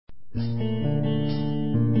Speak of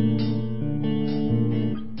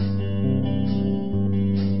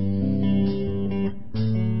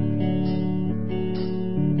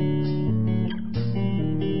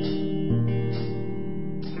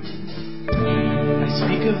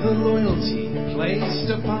the loyalty placed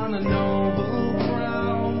upon a noble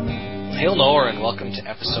brow. Hail Noah, and welcome to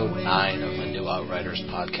episode 9 of the New Outriders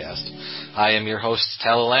podcast. I am your host,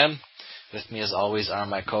 Talalam. With me, as always, are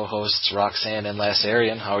my co-hosts, Roxanne and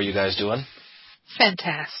Lassarian. How are you guys doing?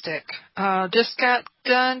 Fantastic. Just got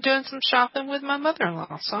done doing some shopping with my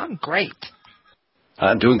mother-in-law, so I'm great.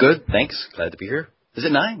 I'm doing good, thanks. Glad to be here. Is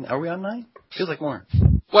it 9? Are we on 9? Feels like more.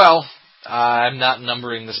 Well, I'm not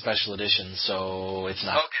numbering the special edition, so it's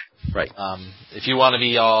not. Okay. Right. If you want to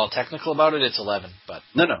be all technical about it, it's 11. But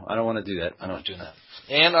No, I don't want to do that. I'm not doing that.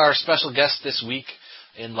 And our special guest this week,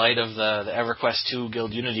 in light of the EverQuest 2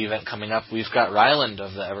 Guild Unity event coming up, we've got Ryland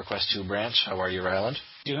of the EverQuest 2 branch. How are you, Ryland?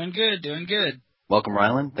 Doing good. Welcome,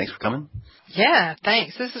 Ryland. Thanks for coming. Yeah,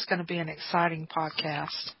 thanks. This is going to be an exciting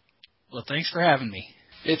podcast. Well, thanks for having me.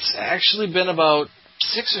 It's actually been about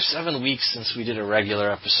 6 or 7 weeks since we did a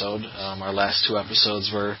regular episode. Our last 2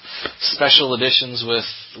 episodes were special editions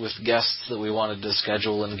with guests that we wanted to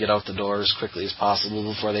schedule and get out the door as quickly as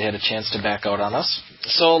possible before they had a chance to back out on us.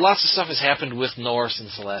 So lots of stuff has happened with Nor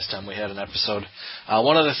since the last time we had an episode.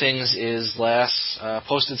 One of the things is Lass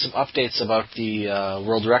posted some updates about the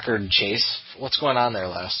world record chase. What's going on there,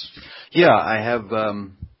 Lass? Yeah, I have.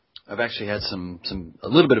 I've actually had a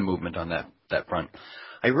little bit of movement on that front.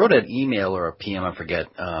 I wrote an email or a PM, I forget,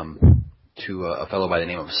 to a fellow by the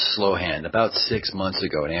name of Slowhand about 6 months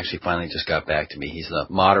ago, and he actually finally just got back to me. He's the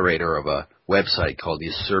moderator of a website called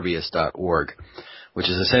Euservius.org, which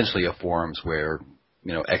is essentially a forums where,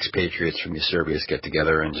 expatriates from Euservius get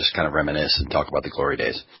together and just kind of reminisce and talk about the glory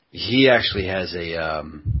days. He actually has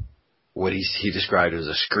what he described as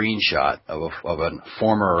a screenshot of a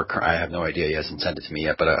former, I have no idea, he hasn't sent it to me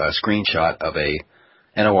yet, but a screenshot of a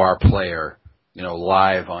NOR player,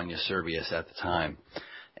 live on Euservius at the time.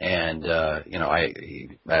 And, I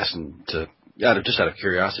asked him to, just out of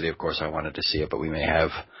curiosity, of course, I wanted to see it, but we may have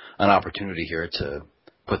an opportunity here to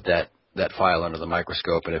put that file under the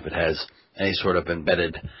microscope, and if it has any sort of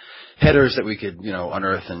embedded headers that we could,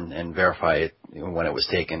 unearth and verify it when it was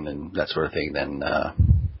taken and that sort of thing, then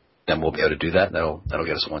we'll be able to do that. That'll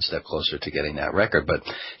get us one step closer to getting that record. But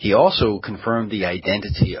he also confirmed the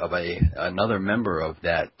identity of another member of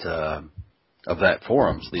that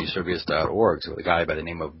forums, the Euservius.org, so the guy by the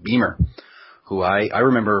name of Beamer, who I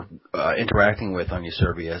remember interacting with on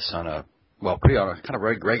Euservius on a kind of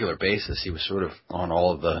regular basis. He was sort of on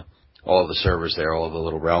all of the servers there, all of the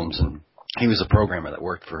little realms, and he was a programmer that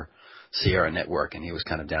worked for Sierra Network, and he was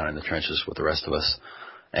kind of down in the trenches with the rest of us,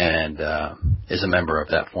 and is a member of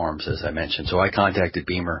that forums, as I mentioned. So I contacted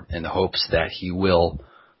Beamer in the hopes that he will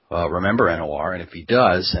remember NOR, and if he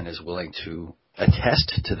does and is willing to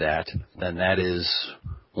attest to that, then that is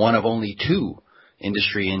one of only 2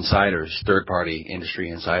 industry insiders, third-party industry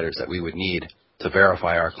insiders that we would need to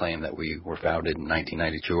verify our claim that we were founded in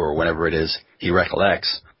 1992 or whenever it is he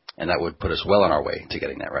recollects, and that would put us well on our way to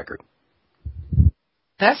getting that record.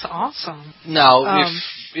 That's awesome. Now,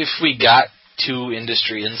 if we got 2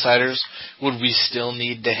 industry insiders, would we still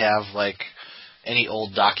need to have, any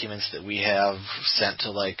old documents that we have sent to,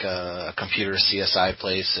 a computer CSI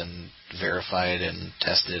place and verified and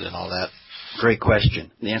tested and all that? Great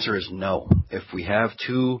question. The answer is no. If we have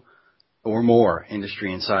 2 or more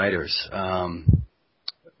industry insiders,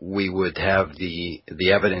 we would have the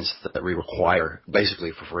evidence that we require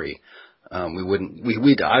basically for free.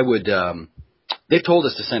 They've told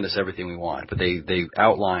us to send us everything we want, but they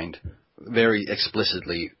outlined very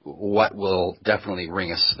explicitly what will definitely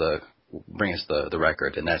bring us the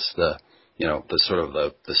record, and that's the sort of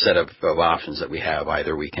the set of options that we have.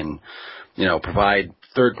 Either we can, provide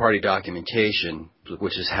third-party documentation,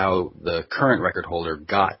 which is how the current record holder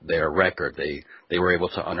got their record. They were able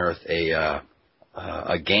to unearth a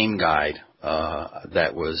game guide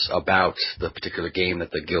that was about the particular game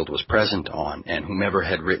that the guild was present on, and whomever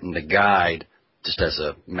had written the guide, just as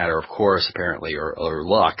a matter of course, apparently, or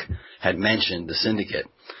luck, had mentioned the syndicate,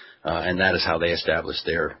 and that is how they established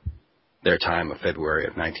their time of February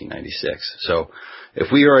of 1996. So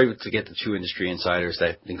if we are able to get the 2 industry insiders,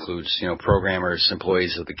 that includes, programmers,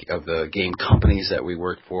 employees of the game companies that we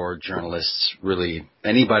work for, journalists, really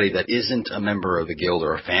anybody that isn't a member of the guild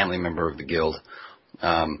or a family member of the guild,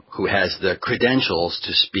 who has the credentials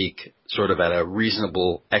to speak sort of at a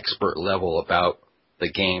reasonable expert level about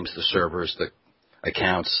the games, the servers, the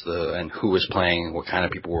accounts, and who was playing, what kind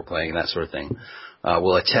of people were playing, that sort of thing,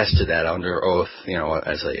 will attest to that under oath,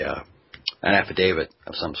 as affidavit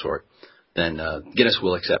of some sort, then Guinness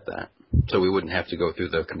will accept that. So we wouldn't have to go through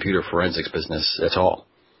the computer forensics business at all.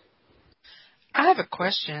 I have a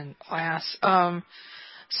question, class.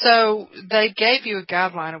 So they gave you a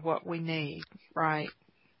guideline of what we need, right?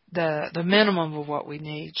 The minimum of what we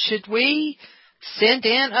need. Should we send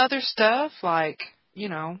in other stuff like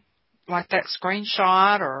that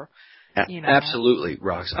screenshot or, Absolutely,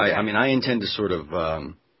 Rox. Okay. I intend to sort of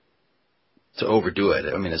to overdo it.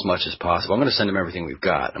 As much as possible. I'm going to send them everything we've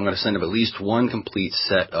got. I'm going to send them at least one complete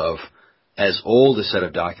set of as old a set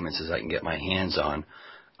of documents as I can get my hands on.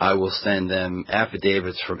 I will send them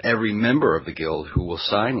affidavits from every member of the guild who will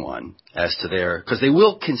sign one as to because they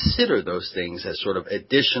will consider those things as sort of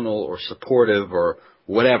additional or supportive or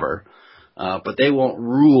whatever, but they won't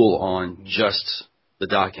rule on just the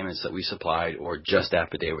documents that we supplied or just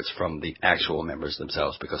affidavits from the actual members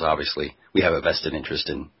themselves, because obviously we have a vested interest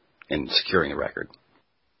in securing the record.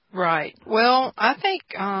 Right. Well, I think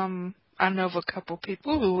I know of a couple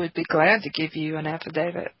people who would be glad to give you an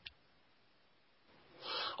affidavit.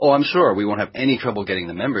 Oh, I'm sure we won't have any trouble getting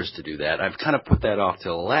the members to do that. I've kind of put that off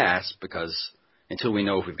till last because until we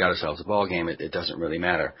know if we've got ourselves a ball game, it doesn't really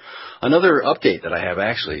matter. Another update that I have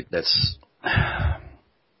actually that's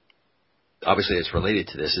obviously it's related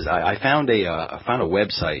to this is I found a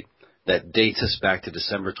website that dates us back to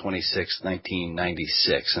December 26,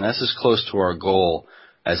 1996, and that's as close to our goal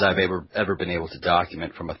as I've ever been able to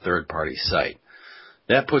document from a third-party site.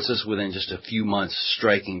 That puts us within just a few months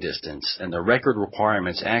striking distance, and the record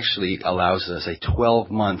requirements actually allows us a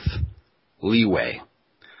 12-month leeway.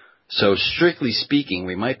 So strictly speaking,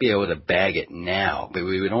 we might be able to bag it now, but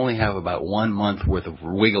we would only have about 1 month worth of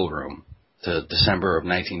wiggle room to December of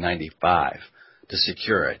 1995 to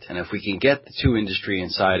secure it. And if we can get the two industry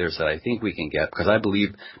insiders that I think we can get, because I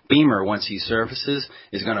believe Beamer, once he surfaces,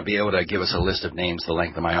 is going to be able to give us a list of names the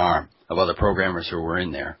length of my arm of other programmers who were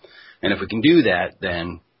in there. And if we can do that,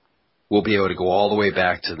 then we'll be able to go all the way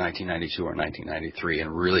back to 1992 or 1993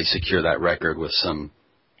 and really secure that record with some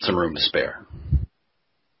room to spare.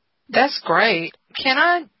 That's great. Can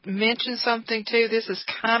I mention something, too? This is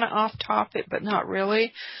kind of off topic, but not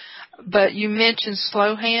really. But you mentioned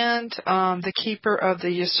Slowhand, the keeper of the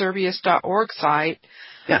Eusebius.org site.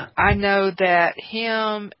 Yeah. I know that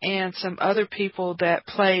him and some other people that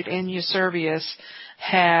played in Eusebius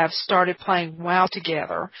have started playing WoW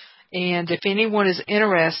together. And if anyone is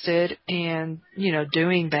interested in,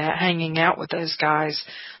 doing that, hanging out with those guys,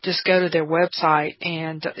 just go to their website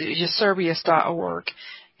and Eusebius.org.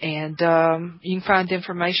 And you can find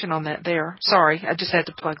information on that there. Sorry, I just had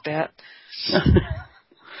to plug that.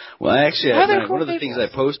 Well, actually, one of the things I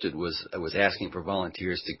posted was I was asking for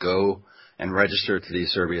volunteers to go and register to the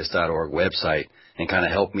Eusebius.org website and kind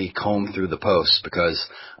of help me comb through the posts, because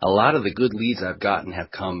a lot of the good leads I've gotten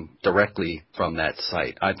have come directly from that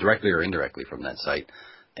site, directly or indirectly from that site,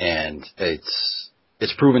 and it's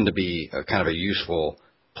proven to be a kind of a useful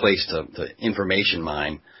place to information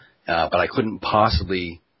mine, but I couldn't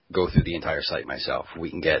possibly go through the entire site myself.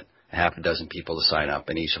 We can get half a dozen people to sign up,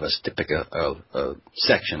 and each of us to pick a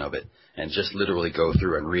section of it and just literally go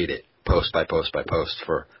through and read it post by post by post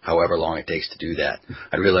for however long it takes to do that.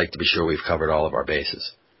 I'd really like to be sure we've covered all of our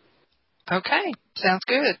bases. Okay, sounds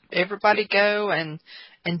good. Everybody go and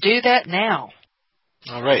do that now.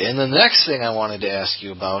 All right, and the next thing I wanted to ask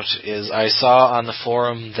you about is I saw on the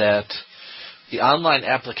forum that the online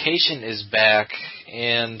application is back,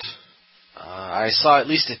 and I saw at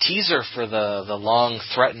least a teaser for the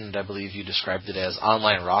long-threatened, I believe you described it as,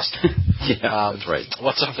 online roster. Yeah, that's right.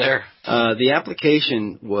 What's up there? The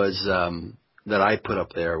application was that I put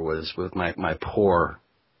up there was with my poor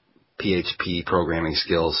PHP programming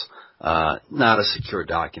skills, not a secure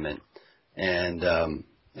document, and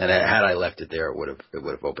had I left it there, it would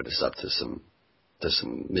have opened us up to some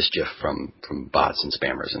mischief from bots and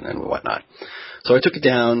spammers and whatnot. So I took it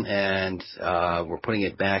down, and we're putting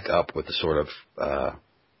it back up with the sort of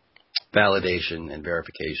validation and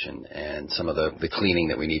verification and some of the cleaning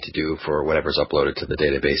that we need to do for whatever's uploaded to the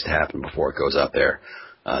database to happen before it goes out there.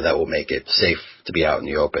 That will make it safe to be out in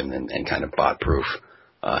the open and kind of bot-proof,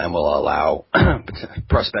 and will allow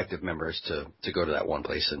prospective members to go to that one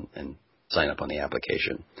place and sign up on the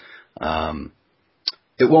application.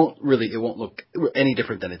 It won't look any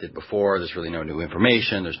different than it did before. There's really no new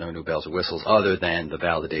information. There's no new bells and whistles other than the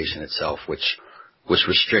validation itself, which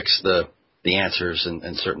restricts the answers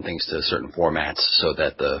and certain things to certain formats so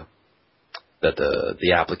that the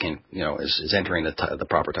applicant, is entering the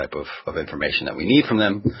proper type of information that we need from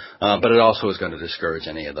them. But it also is going to discourage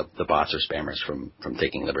any of the bots or spammers from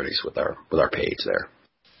taking liberties with our page there.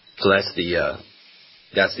 So that's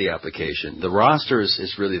That's the application. The roster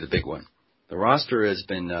is really the big one. The roster has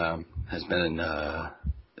been a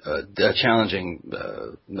challenging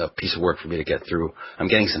piece of work for me to get through. I'm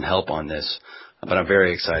getting some help on this, but I'm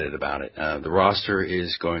very excited about it. The roster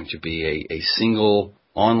is going to be a single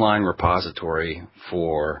online repository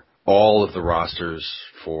for all of the rosters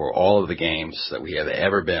for all of the games that we have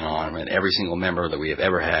ever been on, and every single member that we have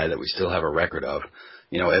ever had that we still have a record of.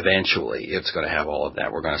 Eventually it's going to have all of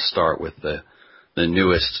that. We're going to start with the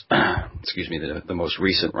newest, the most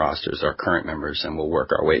recent rosters, our current members, and we'll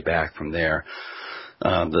work our way back from there.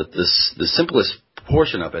 The simplest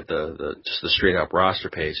portion of it, just the straight up roster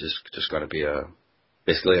page, is just going to be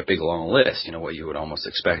basically a big long list. What you would almost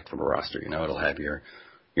expect from a roster. It'll have your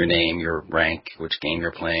name, your rank, which game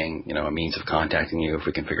you're playing, a means of contacting you if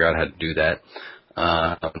we can figure out how to do that,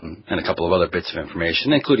 and a couple of other bits of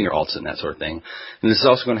information, including your alts and that sort of thing. And this is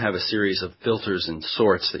also going to have a series of filters and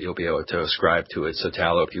sorts that you'll be able to ascribe to it. So,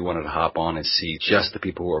 Tallow, if you wanted to hop on and see just the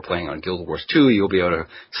people who are playing on Guild Wars 2, you'll be able to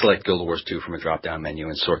select Guild Wars 2 from a drop-down menu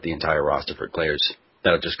and sort the entire roster for players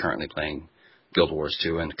that are just currently playing Guild Wars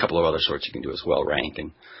 2, and a couple of other sorts you can do as well, rank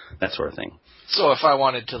and that sort of thing. So if I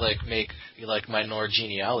wanted to make my Nord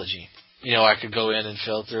genealogy, I could go in and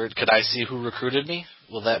filter it. Could I see who recruited me?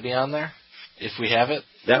 Will that be on there if we have it?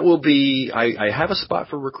 That will be, I have a spot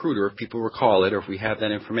for recruiter if people recall it or if we have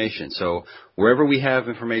that information. So wherever we have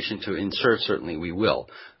information to insert, certainly we will.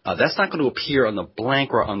 That's not going to appear on the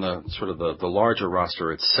blank or on the sort of the larger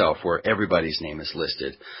roster itself where everybody's name is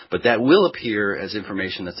listed. But that will appear as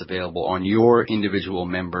information that's available on your individual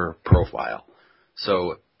member profile.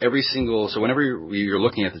 So whenever you're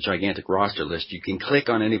looking at the gigantic roster list, you can click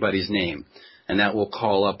on anybody's name, and that will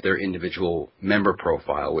call up their individual member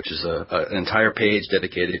profile, which is an entire page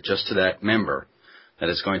dedicated just to that member. That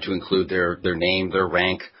is going to include their name, their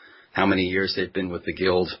rank, how many years they've been with the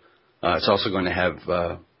guild. It's also going to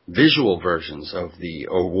have visual versions of the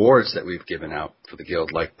awards that we've given out for the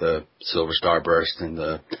guild, like the Silver Starburst and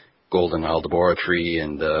the Golden Aldebora Tree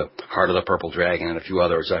and the Heart of the Purple Dragon and a few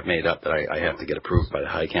others I've made up that I have to get approved by the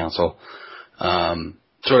High Council.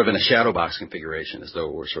 Sort of in a shadow box configuration, as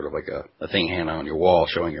though we're sort of like a thing hanging on your wall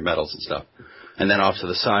showing your medals and stuff. And then off to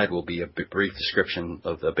the side will be a brief description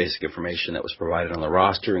of the basic information that was provided on the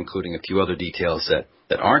roster, including a few other details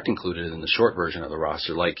that aren't included in the short version of the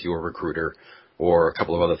roster, like your recruiter or a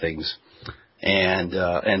couple of other things. And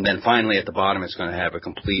then finally at the bottom it's going to have a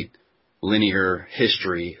complete linear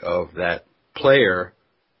history of that player,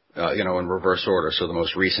 in reverse order. So the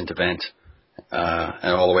most recent event,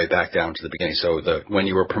 and all the way back down to the beginning. So when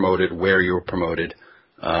you were promoted, where you were promoted,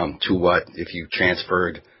 to what, if you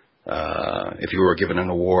transferred, if you were given an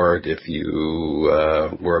award, if you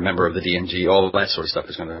were a member of the DMG, all of that sort of stuff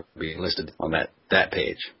is going to be listed on that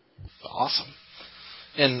page. Awesome.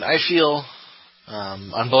 And I feel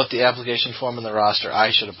on both the application form and the roster,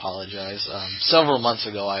 I should apologize. Several months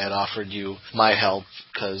ago, I had offered you my help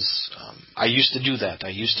because I used to do that. I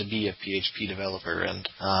used to be a PHP developer, and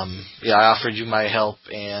I offered you my help,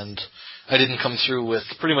 and I didn't come through with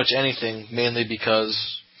pretty much anything, mainly because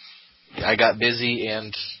I got busy,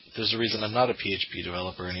 and there's a reason I'm not a PHP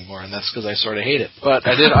developer anymore, and that's because I sort of hate it. But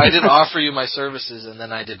I did offer you my services, and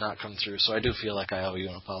then I did not come through, so I do feel like I owe you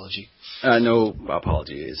an apology. No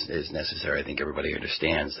apology is necessary. I think everybody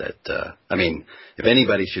understands that. If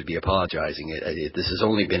anybody should be apologizing, this has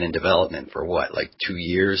only been in development for 2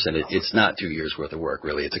 years, and it's not 2 years worth of work,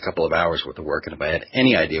 really. It's a couple of hours worth of work, and if I had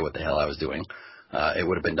any idea what the hell I was doing, it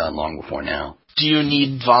would have been done long before now. Do you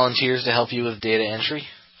need volunteers to help you with data entry?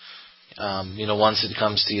 Once it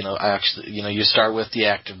comes to, you start with the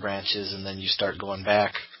active branches and then you start going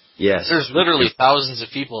back. Yes. There's literally thousands of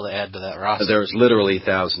people to add to that roster. There's literally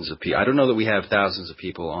thousands of people. I don't know that we have thousands of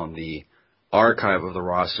people on the archive of the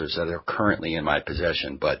rosters that are currently in my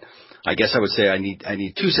possession, but I guess I would say I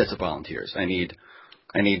need two sets of volunteers. I need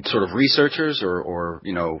sort of researchers or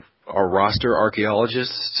our roster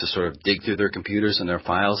archaeologists to sort of dig through their computers and their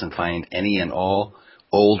files and find any and all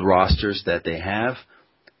old rosters that they have.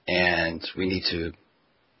 And we need to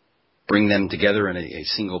bring them together in a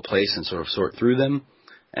single place and sort of sort through them.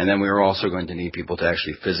 And then we're also going to need people to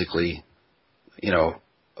actually physically,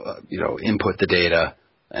 input the data.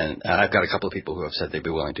 And I've got a couple of people who have said they'd be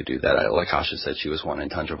willing to do that. Like Asha said, she was one, and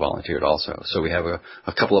Tundra volunteered also. So we have a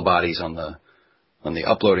couple of bodies on the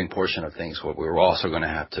uploading portion of things. But we're also going to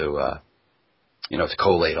have to, to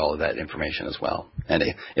collate all of that information as well. And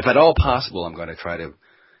if at all possible, I'm going to try to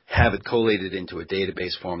have it collated into a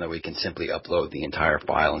database form that we can simply upload the entire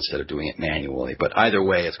file instead of doing it manually. But either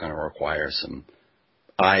way, it's going to require some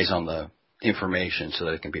eyes on the information so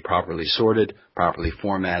that it can be properly sorted, properly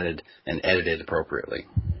formatted, and edited appropriately.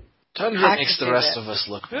 Tundra makes the rest of us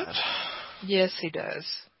look bad. Yes, he does.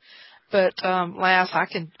 But Lass,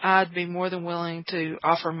 I'd be more than willing to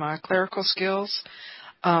offer my clerical skills.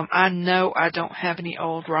 I know I don't have any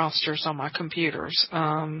old rosters on my computers.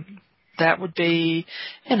 That would be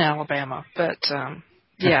in Alabama, but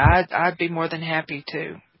yeah, I'd be more than happy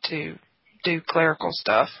to do clerical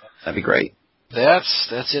stuff. That'd be great.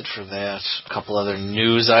 That's it for that. A couple other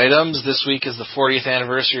news items. This week is the 40th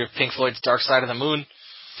anniversary of Pink Floyd's Dark Side of the Moon.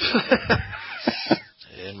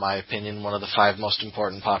 In my opinion, one of the 5 most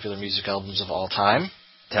important popular music albums of all time.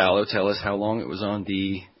 Tell us how long it was on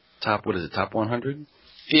the top, top 100?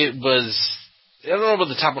 It was, I don't know about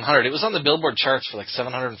the top 100. It was on the Billboard charts for like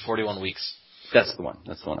 741 weeks. That's the one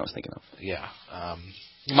I was thinking of. Yeah.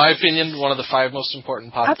 In my opinion, one of the 5 most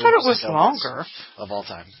important popular I thought it was music albums longer of all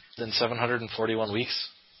time. Than 741 weeks?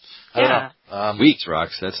 I don't know. Weeks,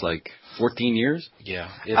 Rox. That's like 14 years? Yeah.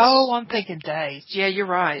 Oh, I'm thinking days. Yeah, you're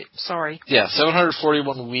right. Sorry. Yeah,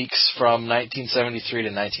 741 weeks from 1973 to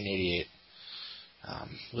 1988.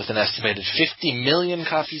 With an estimated 50 million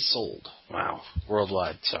copies sold. Wow.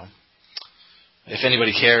 Worldwide. So, if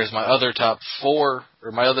anybody cares, my other top 4,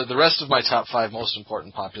 or the rest of my top 5 most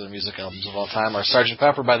important popular music albums of all time are Sgt.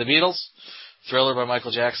 Pepper by the Beatles, Thriller by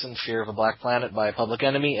Michael Jackson, Fear of a Black Planet by Public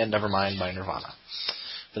Enemy, and Nevermind by Nirvana.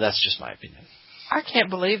 But that's just my opinion. I can't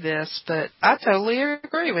believe this, but I totally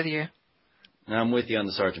agree with you. I'm with you on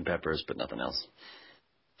the Sgt. Peppers, but nothing else.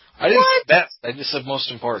 I didn't say best. I just said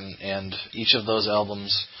most important, and each of those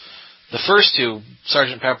albums, the first 2,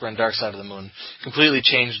 Sgt. Pepper and Dark Side of the Moon, completely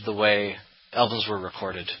changed the way albums were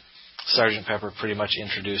recorded. Sgt. Pepper pretty much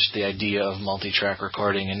introduced the idea of multi-track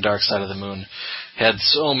recording, and Dark Side of the Moon had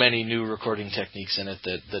so many new recording techniques in it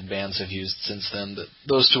that bands have used since then. That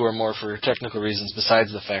those 2 are more for technical reasons,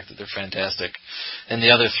 besides the fact that they're fantastic. And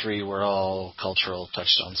the other 3 were all cultural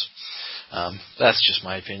touchstones. That's just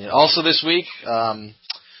my opinion. Also this week,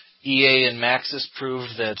 EA and Maxis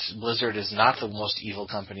proved that Blizzard is not the most evil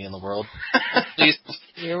company in the world.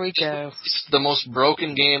 Here we go. It's the most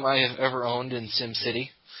broken game I have ever owned in SimCity.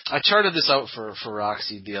 I charted this out for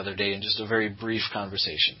Roxy the other day in just a very brief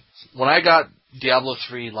conversation. When I got Diablo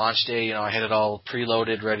 3 launch day, I had it all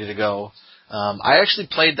preloaded, ready to go. I actually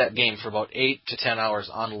played that game for about 8 to 10 hours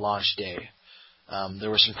on launch day. There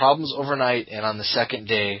were some problems overnight and on the second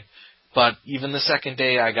day, but even the second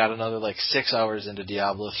day I got another 6 hours into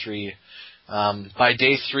Diablo 3. By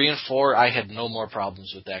day 3 and 4, I had no more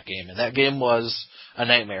problems with that game, and that game was a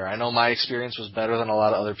nightmare. I know my experience was better than a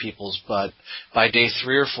lot of other people's, but by day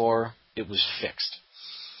 3 or 4, it was fixed.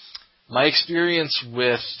 My experience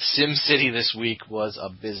with SimCity this week was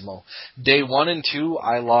abysmal. Day 1 and 2,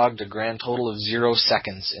 I logged a grand total of 0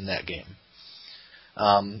 seconds in that game.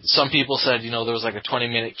 Some people said, there was a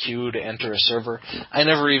 20-minute queue to enter a server. I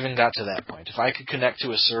never even got to that point. If I could connect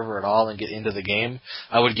to a server at all and get into the game,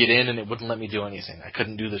 I would get in and it wouldn't let me do anything. I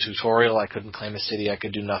couldn't do the tutorial. I couldn't claim a city. I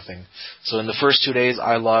could do nothing. So in the first 2 days,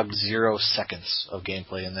 I logged 0 seconds of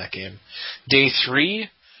gameplay in that game. Day 3,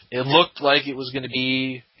 it looked like it was going to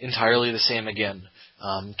be entirely the same again.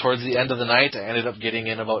 Towards the end of the night, I ended up getting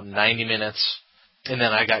in about 90 minutes, and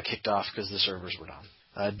then I got kicked off because the servers were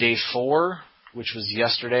down. Day 4, which was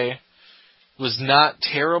yesterday, was not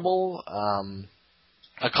terrible.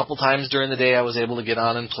 A couple times during the day I was able to get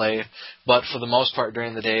on and play, but for the most part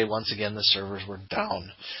during the day, once again, the servers were down.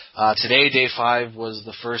 Today, day 5, was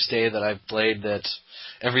the first day that I've played that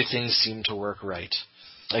everything seemed to work right.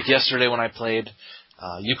 Like yesterday when I played,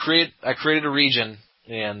 I created a region,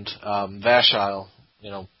 and Vashile,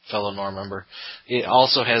 fellow Norm member, it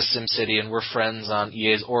also has SimCity, and we're friends on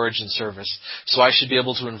EA's Origin service, so I should be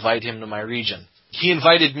able to invite him to my region. He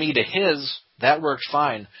invited me to his, that worked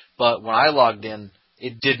fine, but when I logged in,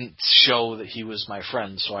 it didn't show that he was my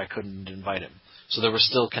friend, so I couldn't invite him. So there were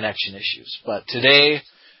still connection issues. But today,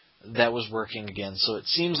 that was working again, so it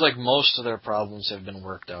seems like most of their problems have been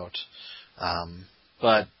worked out.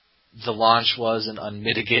 But the launch was an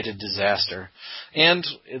unmitigated disaster. And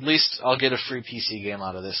at least I'll get a free PC game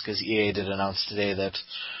out of this, because EA did announce today that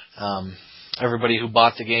everybody who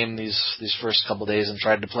bought the game these first couple days and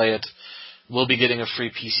tried to play it will be getting a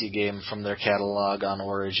free PC game from their catalog on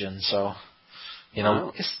Origin. So,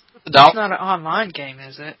 it's not an online game,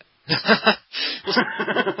 is it?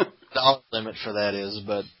 The limit for that is,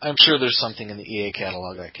 but I'm sure there's something in the EA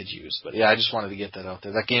catalog I could use. But yeah, I just wanted to get that out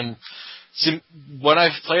there. That game, when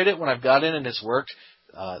I've played it, when I've got in and it's worked,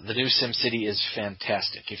 the new SimCity is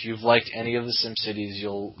fantastic. If you've liked any of the SimCities,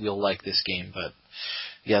 you'll like this game. But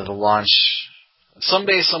yeah, the launch,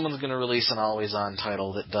 someday someone's going to release an always-on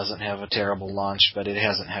title that doesn't have a terrible launch, but it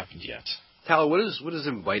hasn't happened yet. Tyler, what is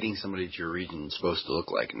inviting somebody to your region supposed to look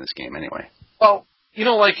like in this game anyway? Well, You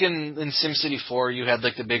know, like in SimCity 4, you had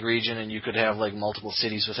like the big region and you could have like multiple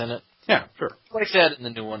cities within it. Yeah, sure. Like that in the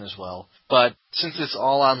new one as well. But since it's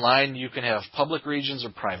all online, you can have public regions or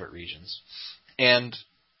private regions. And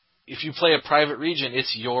if you play a private region,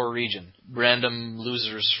 it's your region. Random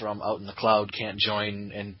losers from out in the cloud can't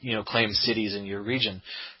join and, you know, claim cities in your region.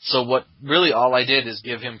 So what really all I did is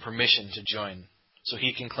give him permission to join. So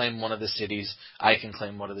he can claim one of the cities, I can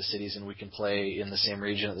claim one of the cities, and we can play in the same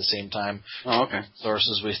region at the same time. Oh, okay.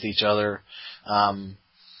 Sources with each other.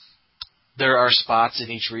 There are spots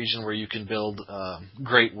in each region where you can build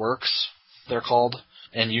great works, they're called,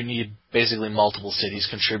 and you need basically multiple cities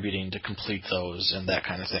contributing to complete those and that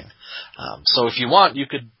kind of thing. So if you want, you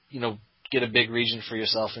could, you know, get a big region for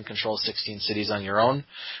yourself and control 16 cities on your own,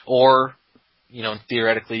 or, you know,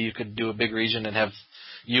 theoretically you could do a big region and have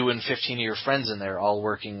you and 15 of your friends in there all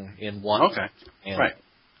working in one. Okay. Right.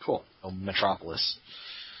 Cool. Metropolis.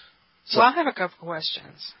 So, Well, I have a couple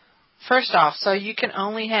questions. First off, so you can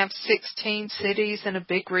only have 16 cities in a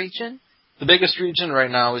big region? the biggest region right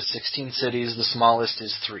now is 16 cities. The smallest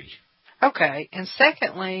is 3. Okay. And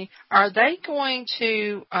secondly, are they going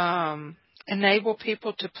to enable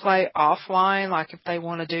people to play offline, like if they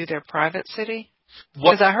want to do their private city?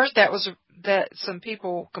 Because I heard that some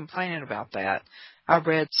people complaining about that. I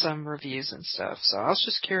read some reviews and stuff, so I was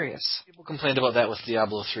just curious. People complained about that with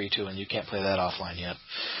Diablo 3 too, and you can't play that offline yet.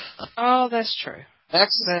 Oh, that's true.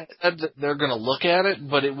 Max said that they're going to look at it,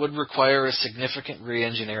 but it would require a significant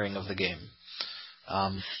re-engineering of the game.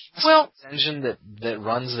 Well, the engine that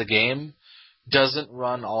runs the game doesn't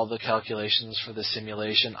run all the calculations for the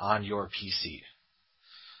simulation on your PC.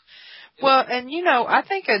 Well, and you know, I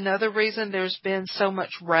think another reason there's been so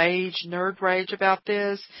much nerd rage about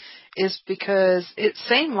this, is because it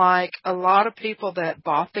seemed like a lot of people that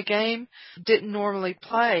bought the game didn't normally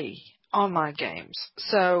play online games.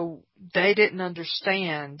 So they didn't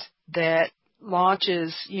understand that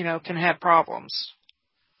launches, you know, can have problems.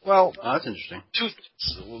 Well, that's interesting.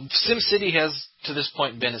 SimCity has, to this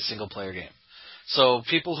point, been a single-player game. So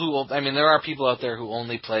there are people out there who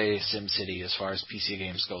only play SimCity as far as PC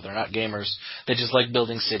games go. They're not gamers. They just like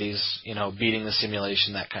building cities, you know, beating the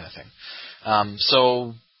simulation, that kind of thing.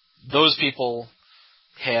 So those people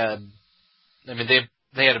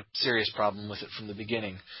they had a serious problem with it from the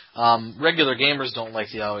beginning. Regular gamers don't like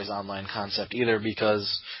the always online concept either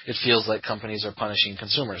because it feels like companies are punishing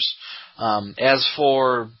consumers. As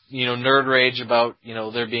for, you know, nerd rage about, you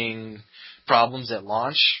know, there being problems at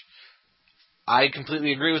launch, I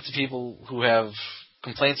completely agree with the people who have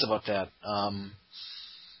complaints about that.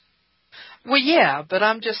 Well, yeah, but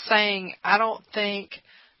I'm just saying I don't think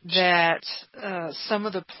that a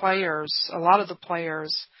lot of the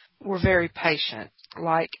players were very patient.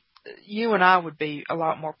 Like, you and I would be a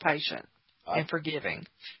lot more patient and forgiving.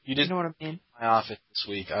 You know what I mean? My office this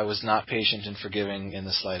week, I was not patient and forgiving in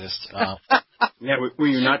the slightest. Yeah, were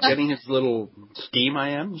you not getting his little Steam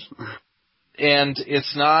IMs? And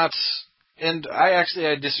it's not... And I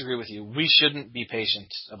disagree with you. We shouldn't be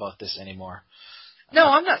patient about this anymore. No,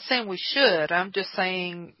 I'm not saying we should. I'm just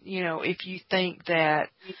saying, you know, if you think that,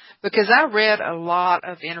 because I read a lot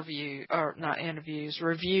of reviews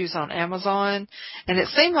on Amazon, and it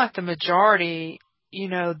seemed like the majority, you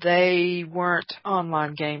know, they weren't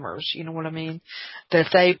online gamers, you know what I mean? That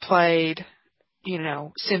they played, you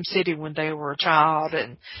know, SimCity when they were a child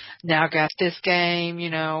and now got this game, you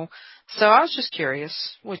know. So I was just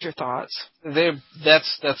curious, what's your thoughts?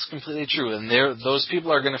 That's completely true, and those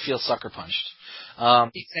people are going to feel sucker punched.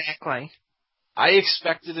 Exactly. I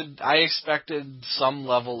expected some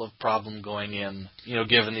level of problem going in, you know,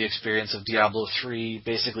 given the experience of Diablo 3,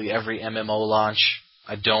 basically every MMO launch.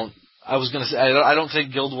 I don't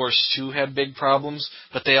think Guild Wars 2 had big problems,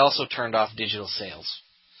 but they also turned off digital sales.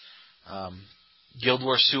 Guild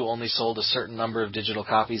Wars 2 only sold a certain number of digital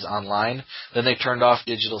copies online. Then they turned off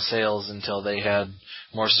digital sales until they had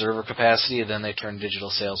more server capacity, and then they turned digital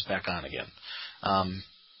sales back on again.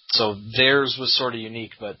 So theirs was sort of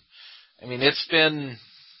unique, but, I mean, it's been...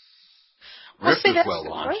 Rift was well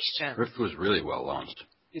launched. Rift was really well launched.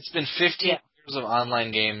 It's been 15 years of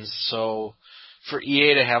online games, so for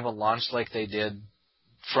EA to have a launch like they did,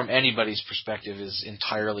 from anybody's perspective, is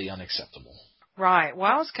entirely unacceptable. Right.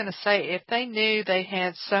 Well, I was going to say, if they knew they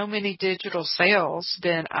had so many digital sales,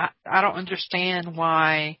 then I don't understand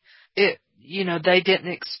why they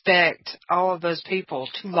didn't expect all of those people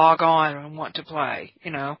to log on and want to play,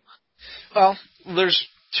 you know. Well, there's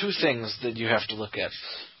two things that you have to look at.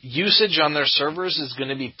 Usage on their servers is going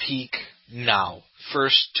to be peak now,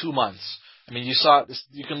 first 2 months. I mean, you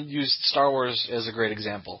can use Star Wars as a great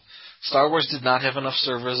example. Star Wars did not have enough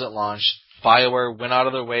servers at launch BioWare went out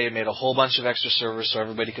of their way, made a whole bunch of extra servers so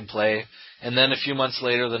everybody could play, and then a few months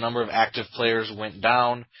later the number of active players went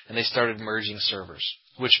down, and they started merging servers,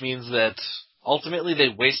 which means that ultimately they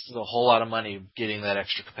wasted a whole lot of money getting that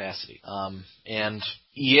extra capacity. And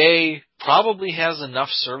EA probably has enough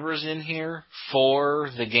servers in here for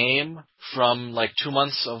the game from like 2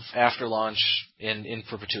 months of after launch in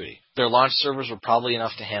perpetuity. Their launch servers were probably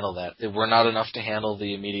enough to handle that. They were not enough to handle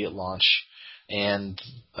the immediate launch. And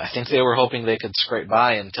I think they were hoping they could scrape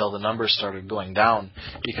by until the numbers started going down,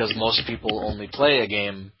 because most people only play a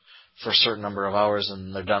game for a certain number of hours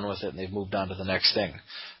and they're done with it and they've moved on to the next thing.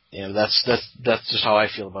 You know, that's just how I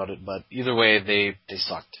feel about it. But either way, they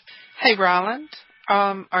sucked. Hey, Ryland,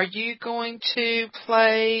 are you going to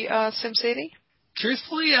play SimCity?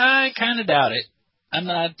 Truthfully, I kind of doubt it. I'm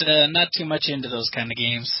not too much into those kind of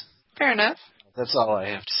games. Fair enough. That's all I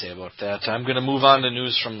have to say about that. I'm going to move on to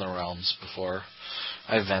news from the realms before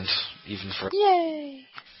I vent even further. Yay!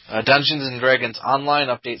 Dungeons & Dragons Online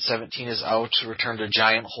Update 17 is out to return to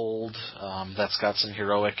Giant Hold. That's got some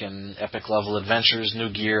heroic and epic level adventures, new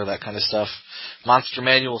gear, that kind of stuff. Monster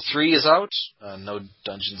Manual 3 is out. No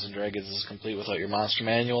Dungeons & Dragons is complete without your Monster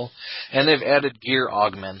Manual. And they've added gear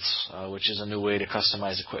augments, which is a new way to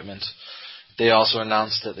customize equipment. They also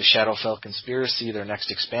announced that the Shadowfell Conspiracy, their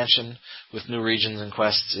next expansion with new regions and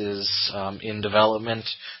quests, is in development.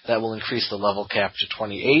 That will increase the level cap to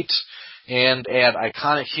 28 and add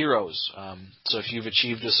iconic heroes. So if you've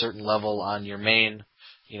achieved a certain level on your main,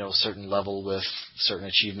 certain level with certain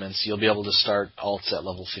achievements, you'll be able to start alts at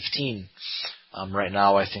level 15. Right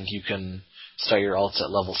now, I think you can start your alts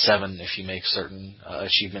at level 7 if you make certain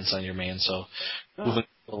achievements on your main. So moving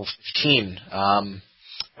to level 15.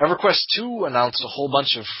 EverQuest 2 announced a whole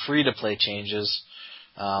bunch of free-to-play changes,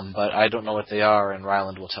 but I don't know what they are, and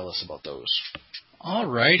Ryland will tell us about those.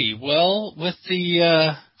 Alrighty. Well, with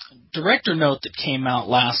the director note that came out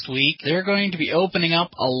last week, they're going to be opening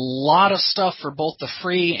up a lot of stuff for both the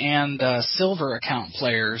free and silver account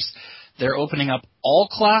players. They're opening up all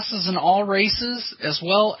classes and all races, as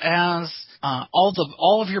well as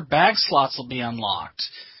all of your bag slots will be unlocked.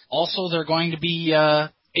 Also, they're going to be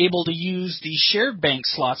able to use the shared bank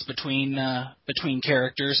slots between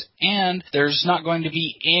characters, and there's not going to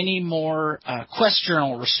be any more quest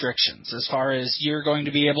journal restrictions, as far as you're going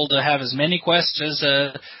to be able to have as many quests as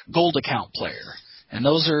a gold account player. And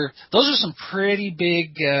those are some pretty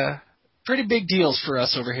big deals for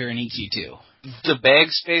us over here in EQ2. The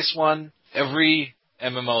bag space one, every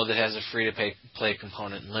MMO that has a free-to-play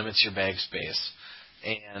component limits your bag space,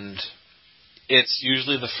 and it's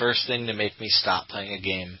usually the first thing to make me stop playing a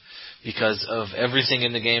game, because of everything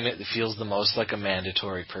in the game, it feels the most like a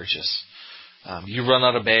mandatory purchase. You run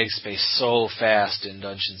out of bag space so fast in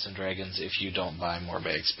Dungeons & Dragons if you don't buy more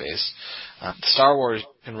bag space. Star Wars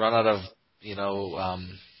can run out of,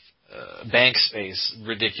 bank space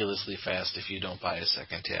ridiculously fast if you don't buy a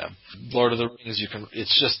second tab. Lord of the Rings,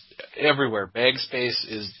 it's just everywhere. Bag space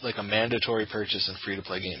is like a mandatory purchase in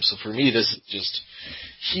free-to-play games. So for me, this is just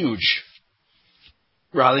huge.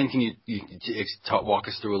 Ryland, can you walk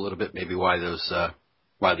us through a little bit maybe why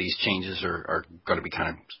these changes are going to be kind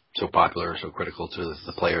of so popular or so critical to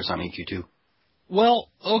the players on EQ2? Well,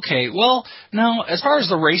 okay. Well, now, as far as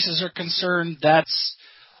the races are concerned, that's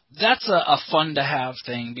a fun to have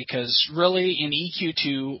thing, because really in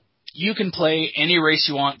EQ2 you can play any race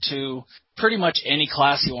you want to, pretty much any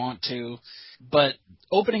class you want to, but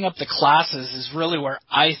opening up the classes is really where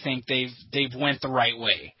I think they've went the right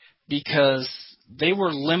way, because they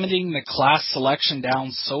were limiting the class selection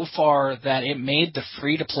down so far that it made the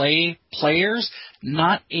free-to-play players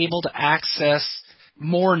not able to access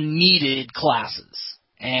more needed classes.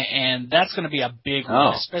 And that's going to be a big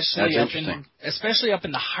one, especially up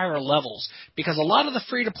in the higher levels, because a lot of the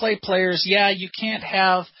free-to-play players, you can't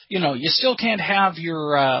have, you still can't have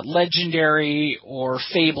your legendary or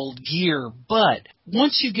fabled gear, but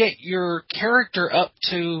once you get your character up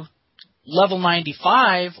to level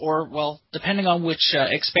 95, or, well, depending on which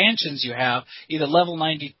expansions you have, either level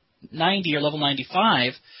 90 or level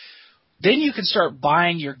 95, then you can start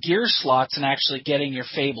buying your gear slots and actually getting your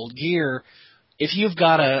fabled gear. If you've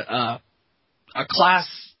got a class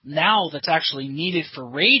now that's actually needed for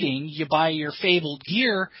raiding, you buy your fabled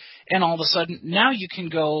gear, and all of a sudden now you can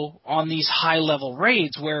go on these high-level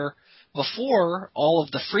raids, where before all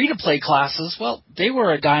of the free-to-play classes, well, they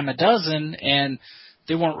were a dime a dozen, and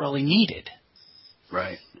they weren't really needed.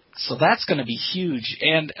 Right. So that's going to be huge.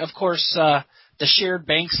 And, of course, the shared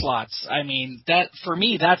bank slots, I mean, that for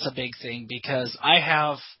me, that's a big thing, because I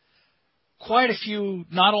have quite a few,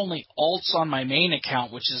 not only alts on my main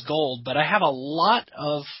account, which is gold, but I have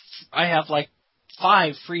like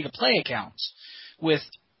 5 free-to-play accounts with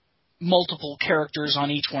multiple characters on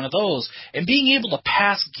each one of those. And being able to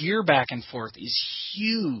pass gear back and forth is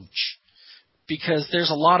huge, because there's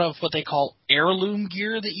a lot of what they call heirloom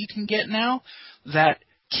gear that you can get now that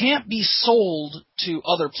can't be sold to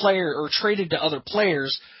other players or traded to other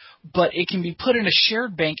players, but it can be put in a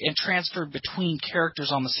shared bank and transferred between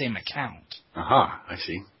characters on the same account. Aha, I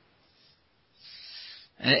see.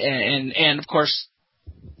 And of course,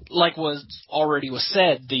 like was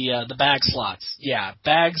said, the bag slots. Yeah,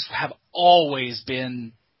 bags have always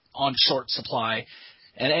been on short supply,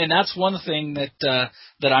 and that's one thing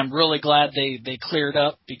that I'm really glad they cleared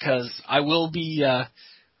up, because I will be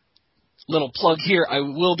little plug here. I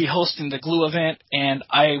will be hosting the Glue event, and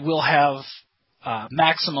I will have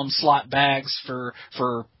maximum slot bags for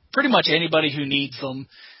pretty much anybody who needs them.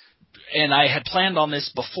 And I had planned on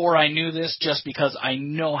this before I knew this, just because I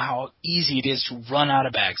know how easy it is to run out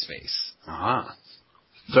of bag space. Aha.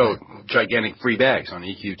 So, gigantic free bags on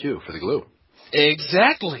EQ2 for the Glue.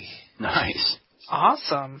 Exactly. Nice.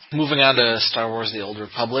 Awesome. Moving on to Star Wars: The Old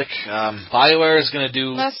Republic, BioWare is going to do...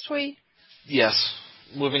 Last week? Yes.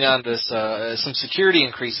 Moving on to some security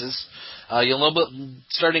increases. You'll know, but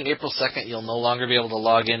starting April 2nd, you'll no longer be able to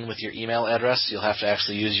log in with your email address. You'll have to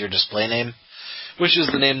actually use your display name, which is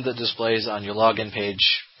the name that displays on your login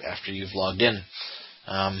page after you've logged in.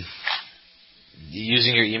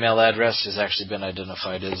 Using your email address has actually been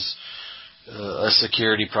identified as a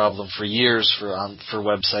security problem for years for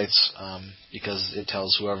websites, because it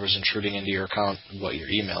tells whoever's intruding into your account what your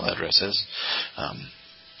email address is.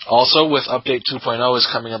 Also, with Update 2.0 is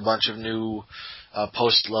coming a bunch of new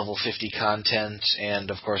post-level 50 content, and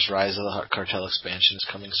of course Rise of the Hutt Cartel expansion is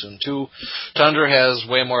coming soon too. Tundra has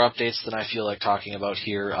way more updates than I feel like talking about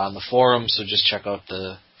here on the forum, so just check out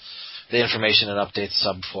the information and updates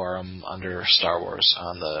sub-forum under Star Wars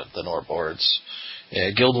on the NOR boards.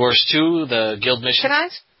 Guild Wars 2, the guild mission... Can I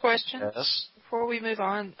ask a question? Yes. Before we move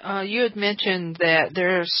on, you had mentioned that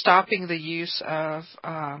they're stopping the use of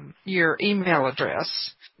your email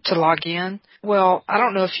address to log in. Well, I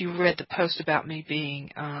don't know if you read the post about me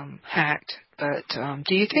being hacked, but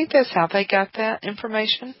do you think that's how they got that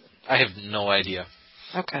information? I have no idea.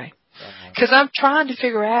 Okay. Because I'm trying to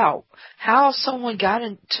figure out how someone got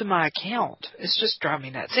into my account. It's just driving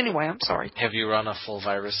me nuts. Anyway, I'm sorry. Have you run a full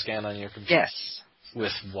virus scan on your computer? Yes.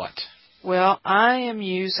 With what? Well, I am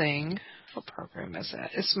using... What program is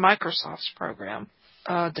that? It's Microsoft's program.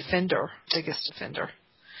 Defender. Biggest Defender.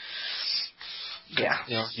 Yeah.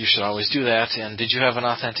 You know, you should always do that. And did you have an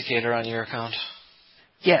authenticator on your account?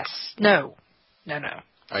 Yes. No.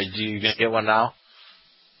 Are you going to get one now?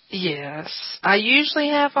 Yes. I usually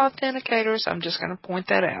have authenticators. I'm just going to point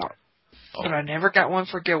that out. Oh. But I never got one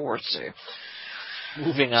for Guild Wars 2.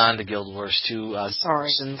 Moving on to Guild Wars 2. Sorry.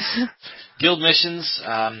 Guild Missions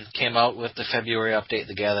came out with the February update,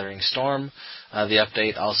 The Gathering Storm. The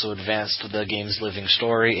update also advanced the game's living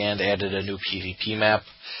story and added a new PvP map.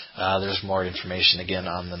 There's more information again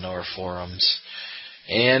on the NOR forums.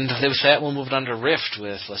 And with that, we'll move on to Rift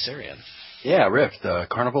with Lassarian. Yeah, Rift.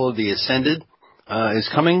 Carnival of the Ascended is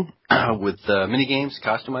coming with mini-games,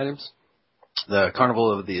 costume items. The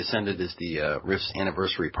Carnival of the Ascended is the Rift's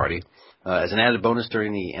anniversary party. As an added bonus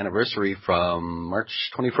during the anniversary from March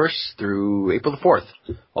 21st through April the 4th,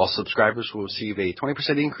 all subscribers will receive a 20%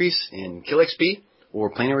 increase in Kill XP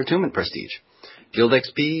or Planar Attunement Prestige, Guild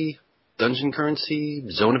XP, Dungeon Currency,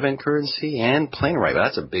 Zone Event Currency, and Planarite.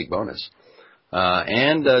 That's a big bonus.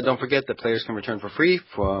 And don't forget that players can return for free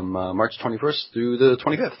from March 21st through the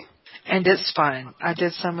 25th. And it's fun. I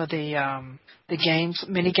did some of the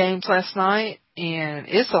mini games last night, and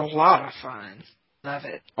it's a lot of fun. Love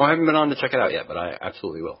it. Well, I haven't been on to check it out yet, but I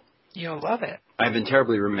absolutely will. You'll love it. I've been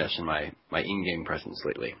terribly remiss in my in-game presence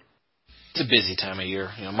lately. It's a busy time of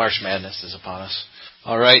year. You know, March Madness is upon us.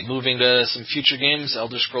 All right, moving to some future games.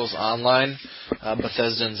 Elder Scrolls Online.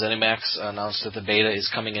 Bethesda and ZeniMax announced that the beta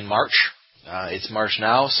is coming in March. It's March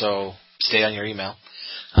now, so stay on your email.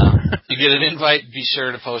 You get an invite, be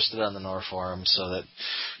sure to post it on the NOR forum so that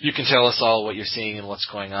you can tell us all what you're seeing and what's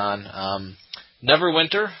going on.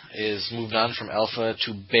 Neverwinter is moved on from alpha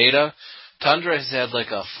to beta. Tundra has had like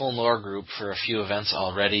a full NOR group for a few events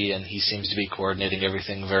already, and he seems to be coordinating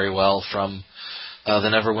everything very well from the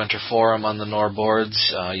Neverwinter forum on the NOR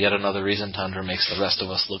boards. Yet another reason Tundra makes the rest of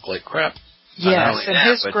us look like crap. Yes, and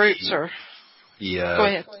his groups are... Go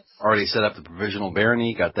ahead. Already set up the provisional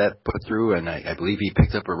barony, got that put through, and I believe he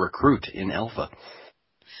picked up a recruit in alpha.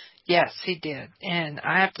 Yes, he did. And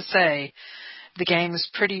I have to say, the game is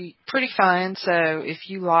pretty fun, so if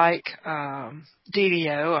you like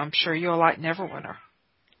DDO, I'm sure you'll like Neverwinter.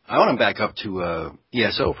 I want to back up to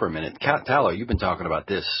ESO for a minute. Tallow, you've been talking about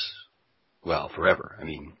this, well, forever. I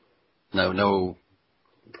mean, no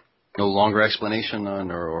longer explanation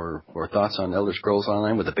on or thoughts on Elder Scrolls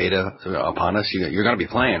Online with the beta upon us. You're going to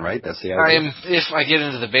be playing, right? That's the idea. If I get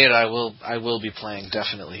into the beta, I will be playing,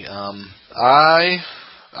 definitely.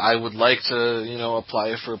 I would like to,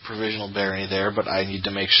 apply for a provisional barony there, but I need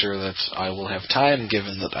to make sure that I will have time,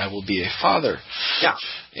 given that I will be a father. Yeah.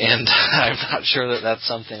 And I'm not sure that that's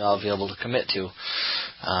something I'll be able to commit to.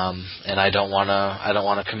 And I don't want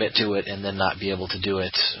to commit to it and then not be able to do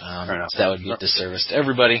it. That would be a disservice to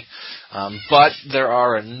everybody. But there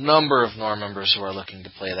are a number of NOR members who are looking to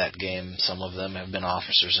play that game. Some of them have been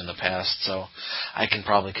officers in the past, so I can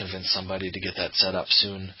probably convince somebody to get that set up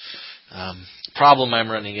soon. Problem I'm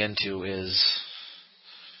running into is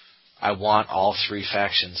I want all three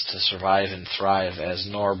factions to survive and thrive as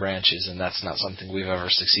NOR branches, and that's not something we've ever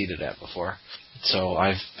succeeded at before. So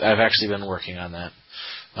I've actually been working on that,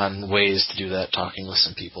 on ways to do that, talking with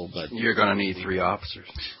some people. But you're going to need 3 officers.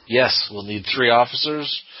 Yes, we'll need 3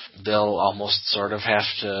 officers. They'll almost sort of have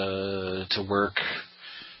to work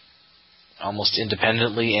almost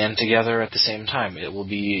independently and together at the same time. It will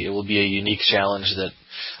be a unique challenge that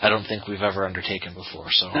I don't think we've ever undertaken before.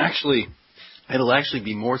 So it'll actually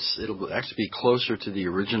be closer to the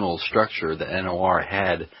original structure that NOR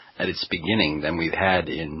had at its beginning than we've had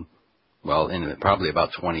in probably about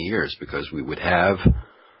 20 years, because we would have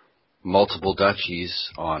multiple duchies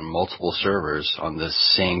on multiple servers on the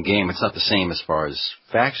same game. It's not the same as far as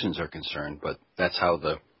factions are concerned, but that's how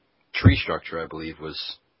the tree structure, I believe,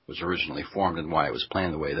 was originally formed, and why it was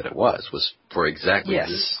planned the way that it was for exactly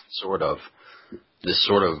this sort of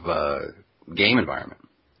game environment.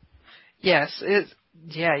 Yes,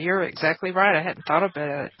 you're exactly right. I hadn't thought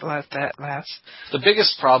about it like that, Lance. The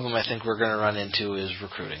biggest problem I think we're going to run into is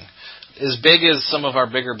recruiting. As big as some of our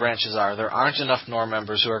bigger branches are, there aren't enough NOR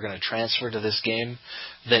members who are going to transfer to this game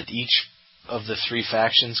that each of the 3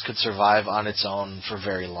 factions could survive on its own for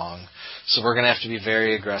very long. So we're going to have to be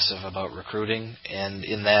very aggressive about recruiting, and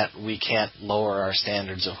in that we can't lower our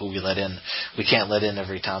standards of who we let in. We can't let in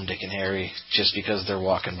every Tom, Dick, and Harry just because they're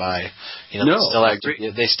walking by.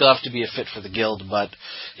 They still have to be a fit for the guild, but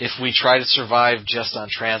if we try to survive just on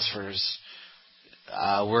transfers,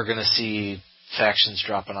 we're going to see factions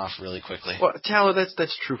dropping off really quickly. Well, Tallow,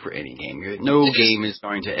 that's true for any game. No game is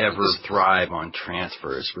going to ever thrive on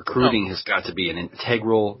transfers. Recruiting has got to be an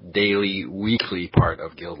integral, daily, weekly part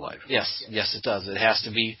of guild life. Yes, it does. It has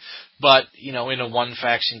to be. But, in a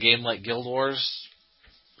one-faction game like Guild Wars,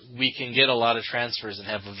 we can get a lot of transfers and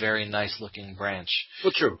have a very nice-looking branch.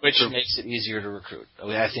 Well, true. Which makes it easier to recruit.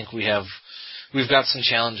 I think we've got some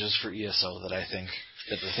challenges for ESO that I think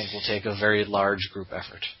will take a very large group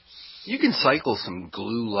effort. You can cycle some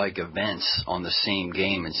glue-like events on the same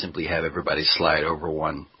game and simply have everybody slide over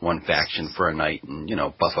one faction for a night and,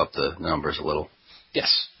 buff up the numbers a little.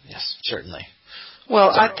 Yes, certainly. Well,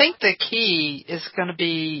 I think the key is going to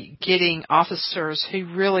be getting officers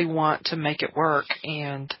who really want to make it work,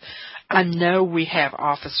 and I know we have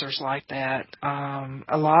officers like that.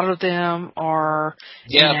 A lot of them are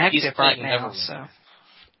inactive right now. So,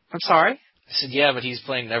 I'm sorry? I said, but he's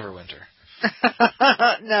playing Neverwinter.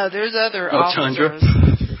 No, there's other officers. Tundra.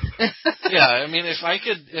 Yeah, I mean, if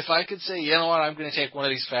I could say, you know what, I'm going to take one of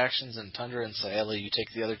these factions, and Tundra and Saela, you take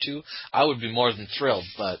the other 2, I would be more than thrilled.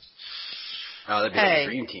 But that'd be like a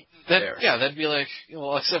dream team. That'd be like,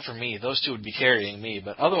 except for me, those 2 would be carrying me.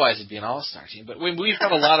 But otherwise, it'd be an all-star team. But we've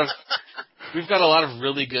got a lot of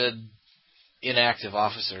really good inactive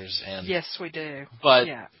officers, and yes, we do. But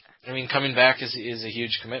I mean, coming back is a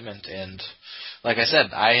huge commitment, and like I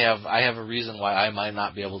said, I have a reason why I might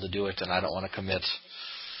not be able to do it, and I don't want to commit.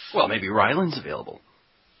 Well, maybe Ryland's available.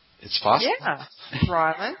 It's possible. Yeah,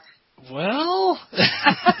 Ryland. Well,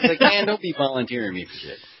 like, man, don't be volunteering me for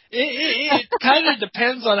shit. It kind of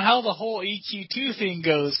depends on how the whole EQ2 thing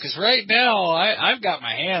goes, because right now I've got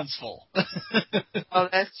my hands full. Oh,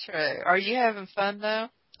 that's true. Are you having fun though?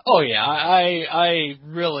 Oh yeah, I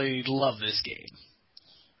really love this game.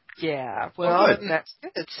 Yeah, well, that's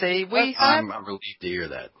good. See, I'm relieved to hear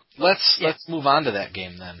that. Let's move on to that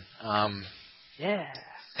game then. Yeah.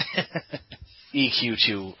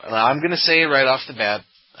 EQ2. Well, I'm going to say right off the bat,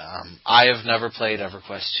 I have never played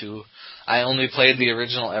EverQuest 2. I only played the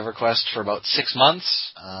original EverQuest for about 6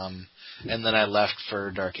 months, and then I left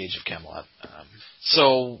for Dark Age of Camelot.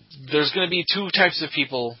 So there's going to be 2 types of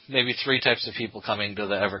people, maybe 3 types of people coming to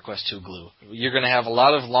the EverQuest 2 glue. You're going to have a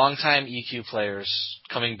lot of longtime EQ players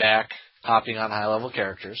coming back, hopping on high-level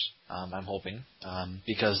characters, I'm hoping,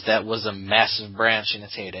 because that was a massive branch in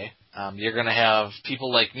its heyday. You're going to have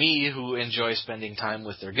people like me who enjoy spending time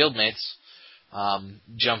with their guildmates,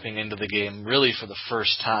 jumping into the game really for the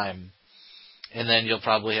first time. And then you'll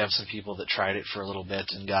probably have some people that tried it for a little bit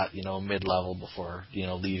and got, mid-level before,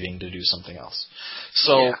 leaving to do something else.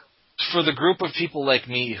 So for the group of people like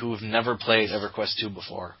me who have never played EverQuest 2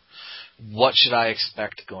 before, what should I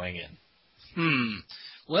expect going in?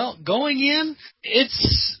 Well, going in,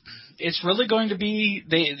 it's really going to be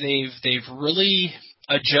they've really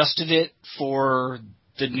adjusted it for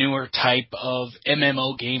the newer type of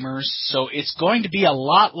MMO gamers. So it's going to be a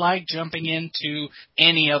lot like jumping into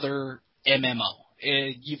any other MMO.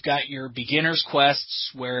 You've got your beginner's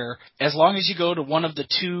quests where as long as you go to one of the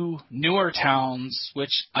 2 newer towns,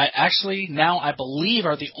 which I believe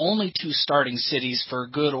are the only 2 starting cities for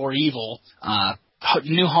good or evil,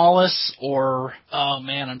 New Hollis or,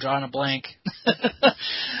 I'm drawing a blank.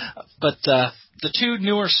 But the 2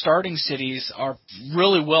 newer starting cities are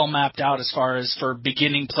really well mapped out as far as for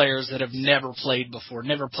beginning players that have never played before,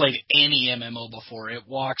 never played any MMO before. It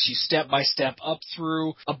walks you step by step up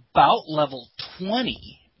through about level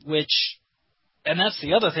 20, and that's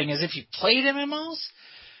the other thing, is if you played MMOs,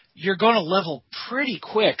 you're going to level pretty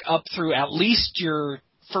quick up through at least your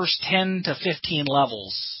first 10 to 15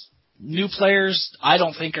 levels. New players, I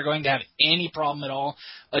don't think, are going to have any problem at all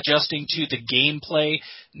adjusting to the gameplay.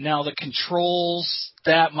 Now, the controls,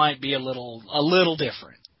 that might be a little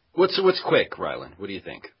different. What's quick, Rylan? What do you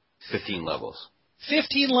think? 15 levels.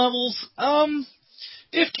 15 levels.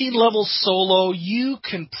 15 levels solo. You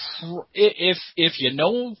can, if you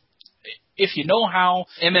know how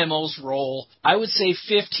MMOs roll, I would say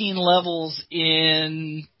 15 levels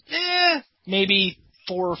in maybe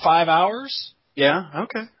 4 or 5 hours. Yeah.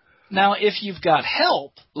 Okay. Now, if you've got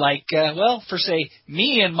help, like, for, say,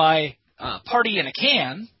 me and my party in a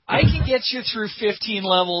can, I can get you through 15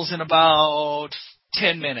 levels in about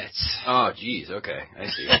 10 minutes. Oh, geez. Okay. I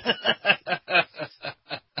see.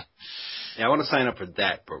 Yeah, I want to sign up for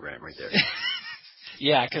that program right there.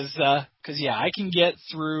 Yeah, because I can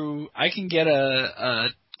get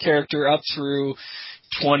a character up through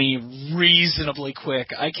 20 reasonably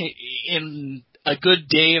quick. I can, in a good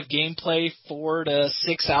day of gameplay, 4 to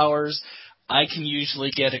 6 hours, I can usually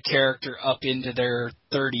get a character up into their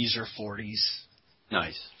 30s or 40s.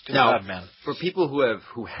 Nice. Good now, job, man. For people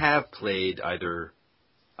who have played either,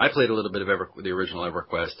 I played a little bit of the original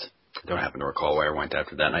EverQuest. I don't happen to recall where I went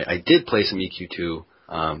after that. And I did play some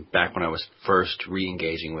EQ2 back when I was first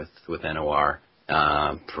re-engaging with NOR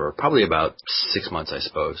for probably about 6 months, I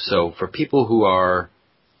suppose. So for people who are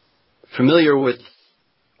familiar with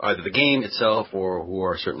either the game itself or who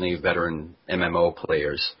are certainly veteran MMO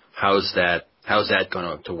players, how's that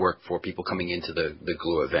going to work for people coming into the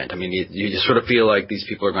Glue event? I mean, you just sort of feel like these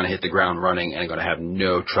people are going to hit the ground running and are going to have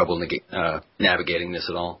no trouble navigating this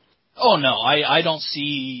at all? Oh, no, I don't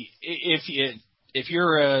see, if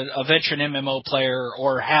you're a veteran MMO player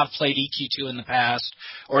or have played EQ2 in the past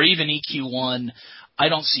or even EQ1, I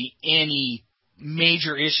don't see any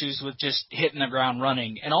major issues with just hitting the ground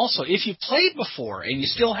running. And also, if you've played before and you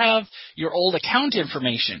still have your old account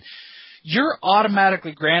information, you're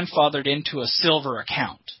automatically grandfathered into a silver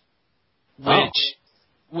account,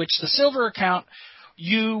 which the silver account,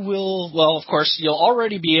 of course, you'll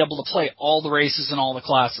already be able to play all the races and all the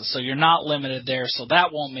classes, so you're not limited there, so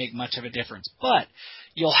that won't make much of a difference. But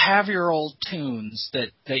you'll have your old tunes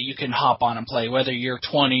that you can hop on and play, whether you're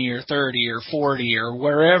 20 or 30 or 40 or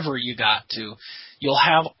wherever you got to. You'll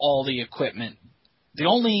have all the equipment. The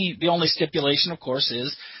only stipulation, of course,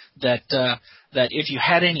 is that if you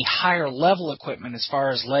had any higher level equipment as far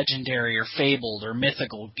as legendary or fabled or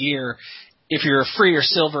mythical gear, if you're a free or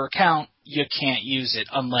silver account, you can't use it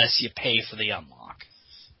unless you pay for the unlock.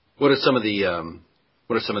 What are some of the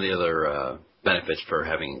other benefits for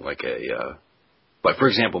having like a But for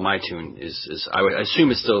example, my tune is I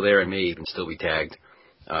assume it's still there and may even still be tagged.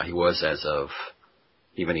 He was as of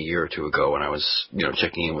even a year or two ago when I was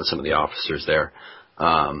checking in with some of the officers there.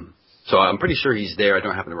 So I'm pretty sure he's there. I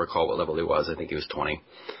don't happen to recall what level he was. I think he was 20.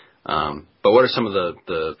 But what are some of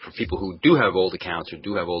the for people who do have old accounts or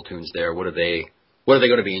do have old tunes there? What are they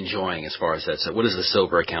going to be enjoying as far as that? So what does the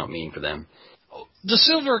silver account mean for them? The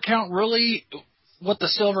silver account really. What the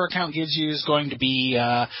silver account gives you is going to be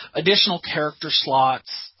additional character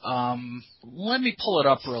slots. Let me pull it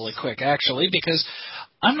up really quick, actually, because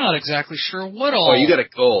I'm not exactly sure what all. Oh, you got a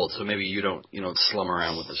gold, so maybe you don't slum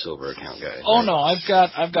around with the silver account guy. Oh right? no,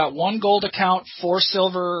 I've got 1 gold account, 4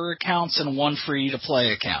 silver accounts, and 1 free to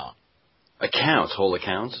play account. Accounts, whole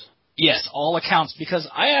accounts? Yes, all accounts, because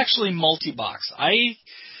I actually multi-box. I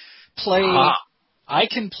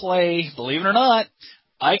can play, believe it or not,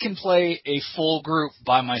 I can play a full group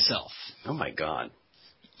by myself. Oh my God!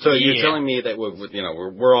 So you're telling me that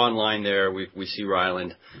we're online there. We see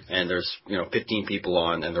Ryland, and there's 15 people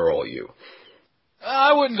on, and they're all you.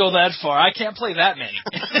 I wouldn't go that far. I can't play that many.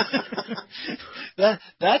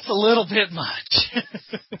 That's a little bit much.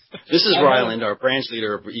 This is Ryland, our branch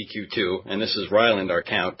leader of EQ2, and this is Ryland, our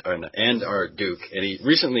count, and our Duke. And he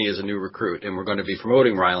recently is a new recruit, and we're going to be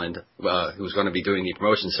promoting Ryland. Who's going to be doing the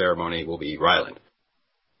promotion ceremony will be Ryland.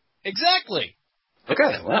 Exactly.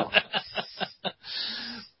 Okay, wow.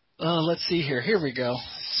 Let's see here. Here we go.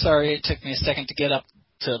 Sorry, it took me a second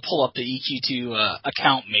to pull up the EQ2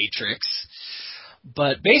 account matrix.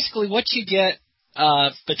 But basically what you get,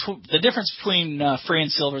 the difference between free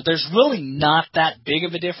and silver, there's really not that big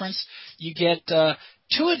of a difference. You get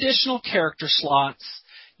 2 additional character slots.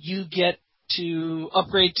 You get to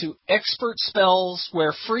upgrade to expert spells,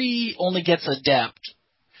 where free only gets adept,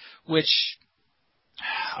 which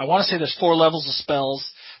I want to say there's 4 levels of spells.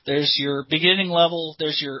 There's your beginning level,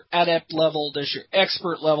 there's your adept level, there's your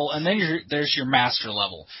expert level, and then there's your master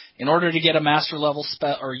level. In order to get a master level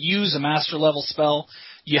spell or use a master level spell,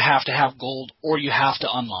 you have to have gold or you have to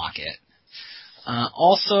unlock it.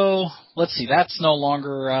 Also, let's see, that's no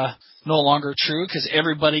longer true because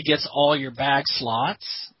everybody gets all your bag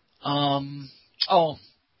slots.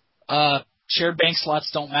 Shared bank slots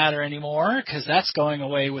don't matter anymore because that's going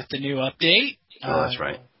away with the new update. Oh, that's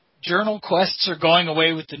right. Journal quests are going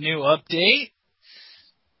away with the new update.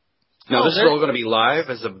 Now, this is all going to be live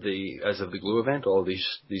as of the Glue event. All these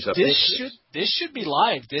updates. This should be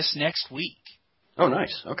live this next week. Oh,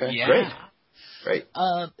 nice. Okay, yeah. Great.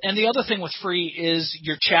 And the other thing with free is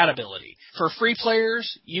your chat ability. For free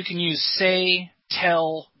players, you can use say,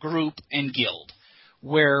 tell, group, and guild.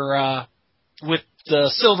 Where with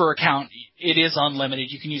the silver account, it is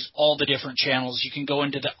unlimited. You can use all the different channels. You can go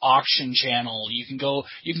into the auction channel. You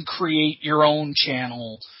can create your own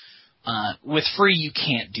channel. With free, you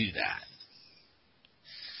can't do that.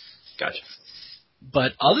 Not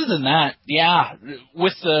But other than that, yeah,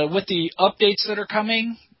 with the updates that are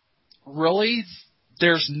coming, really,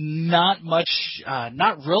 there's not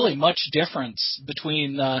really much difference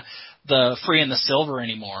between the free and the silver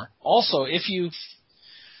anymore. Also,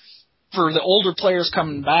 for the older players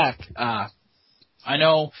coming back, I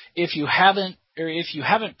know if you haven't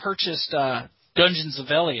purchased Dungeons of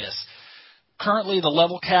Velius, currently the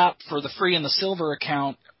level cap for the free and the silver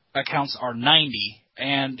accounts are 90.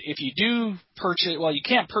 And if you do purchase, well, you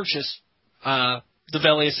can't purchase the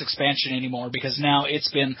Velius expansion anymore because now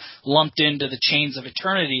it's been lumped into the Chains of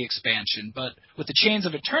Eternity expansion. But with the Chains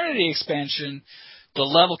of Eternity expansion, the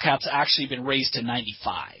level cap's actually been raised to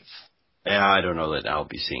 95. Yeah, I don't know that I'll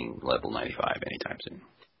be seeing level 95 anytime soon.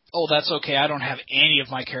 Oh, that's okay. I don't have any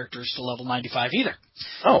of my characters to level 95 either.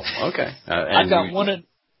 Oh, okay. I've got one at...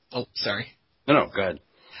 Oh, sorry. No, go ahead.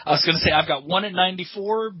 I was going to say I've got one at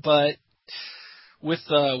 94, but with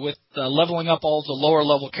leveling up all the lower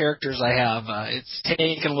level characters I have, it's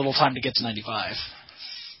taken a little time to get to 95.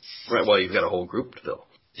 Right, well, you've got a whole group to fill.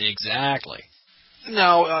 Exactly.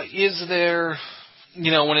 Now, is there...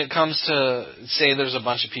 when it comes to, say there's a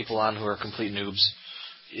bunch of people on who are complete noobs,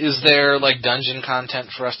 is there, dungeon content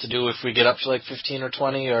for us to do if we get up to, 15 or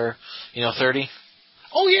 20 or, 30?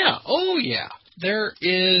 Oh, yeah. There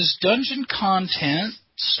is dungeon content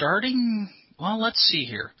starting, well, let's see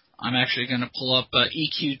here. I'm actually going to pull up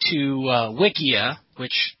EQ2 Wikia,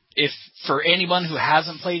 which, if for anyone who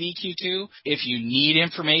hasn't played EQ2, if you need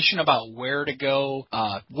information about where to go,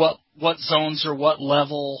 what zones or what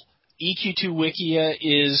level, EQ2 Wikia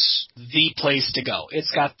is the place to go.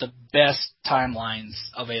 It's got the best timelines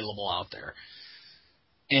available out there.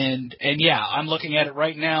 And yeah, I'm looking at it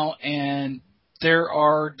right now, and there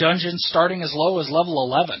are dungeons starting as low as level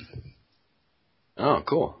 11. Oh,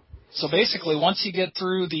 cool. So basically, once you get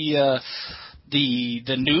through the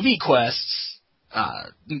newbie quests,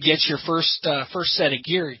 get your first set of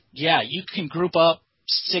gear, yeah, you can group up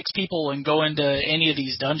 6 people and go into any of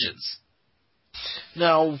these dungeons.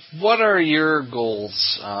 Now, what are your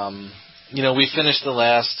goals? We finished the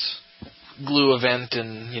last Glue event,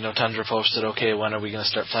 and, Tundra posted, okay, when are we going to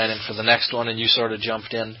start planning for the next one? And you sort of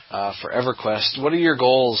jumped in for EverQuest. What are your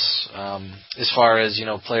goals as far as,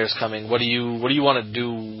 players coming? What do you want to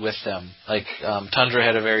do with them? Tundra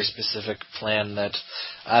had a very specific plan that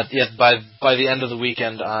by the end of the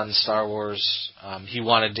weekend on Star Wars, he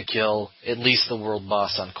wanted to kill at least the world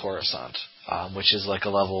boss on Coruscant. Which is a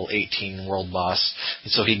level 18 world boss.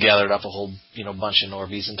 And so he gathered up a whole, bunch of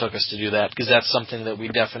Norbies and took us to do that, because that's something that we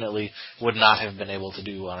definitely would not have been able to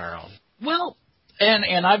do on our own. Well,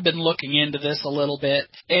 And I've been looking into this a little bit,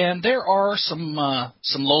 and there are some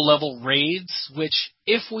low-level raids, which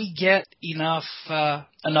if we get enough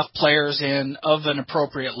players in of an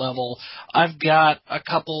appropriate level, I've got a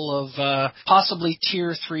couple of possibly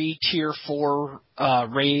Tier 3, Tier 4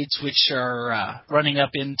 raids, which are running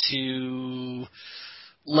up into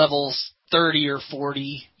levels 30 or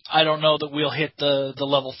 40. I don't know that we'll hit the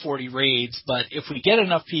level 40 raids, but if we get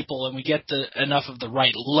enough people and we get enough of the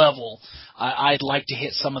right level, I'd like to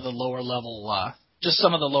hit some of the lower level, just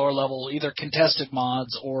some of the lower level, either contested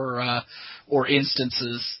mods or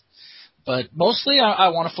instances. But mostly, I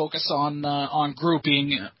want to focus on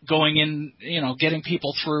grouping, going in, getting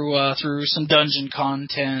people through some dungeon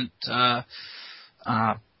content.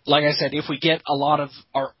 Like I said, if we get a lot of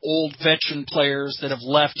our old veteran players that have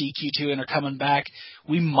left EQ2 and are coming back,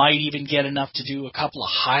 we might even get enough to do a couple of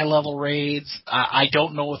high-level raids. I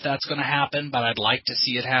don't know if that's going to happen, but I'd like to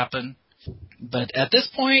see it happen. But at this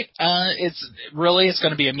point, it's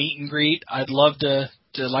going to be a meet and greet. I'd love to,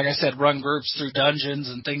 like I said, run groups through dungeons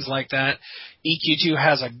and things like that. EQ2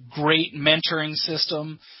 has a great mentoring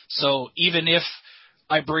system, so even if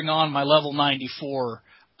I bring on my level 94,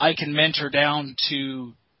 I can mentor down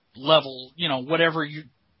to level, whatever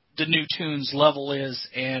the new tune's level is,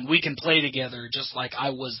 and we can play together just like I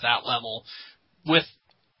was that level with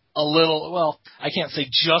a little, well, I can't say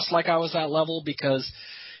just like I was that level because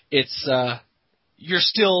it's, you're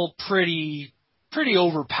still pretty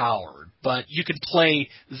overpowered, but you can play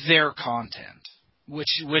their content,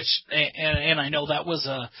 which, and I know that was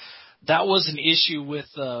an issue with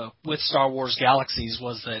Star Wars Galaxies,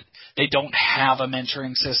 was that they don't have a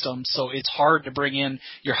mentoring system, so it's hard to bring in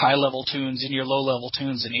your high-level tunes and your low-level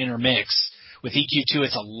tunes and intermix. With EQ2,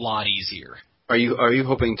 it's a lot easier. Are you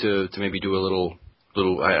hoping to maybe do a little?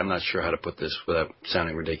 I'm not sure how to put this without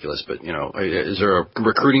sounding ridiculous, but is there a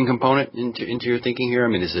recruiting component into your thinking here? I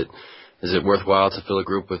mean, is it worthwhile to fill a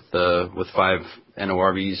group with 5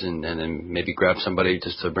 NORVs and then maybe grab somebody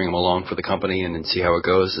just to bring them along for the company and then see how it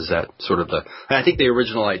goes? Is that sort of I think the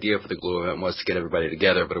original idea for the Glue event was to get everybody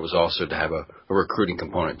together, but it was also to have a recruiting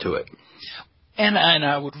component to it. And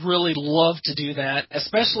I would really love to do that,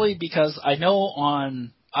 especially because I know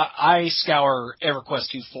I scour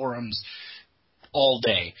EverQuest 2 forums all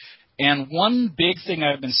day. And one big thing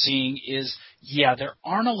I've been seeing is, there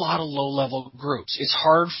aren't a lot of low-level groups. It's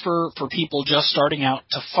hard for people just starting out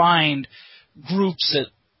to find groups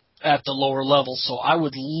at the lower level. So I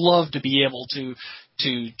would love to be able to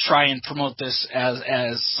try and promote this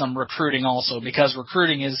as some recruiting also, because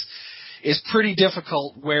recruiting is pretty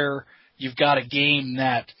difficult where you've got a game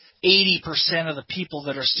that 80% of the people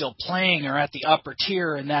that are still playing are at the upper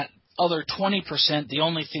tier, and that other 20%, the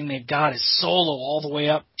only thing they've got is solo all the way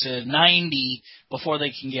up to 90 before they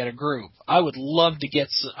can get a group. I would love to get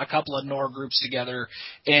a couple of NOR groups together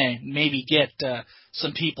and maybe get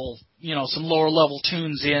some people, some lower level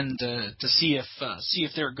tunes in to see if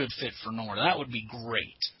they're a good fit for NOR. That would be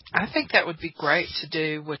great. I think that would be great to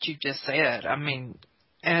do what you just said. I mean,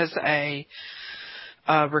 as a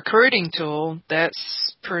recruiting tool,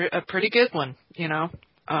 that's a pretty good one,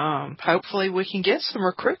 Hopefully we can get some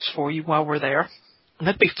recruits for you while we're there.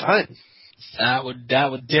 That'd be fun. That would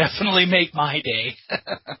definitely make my day. Yeah,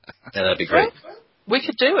 that'd be great. We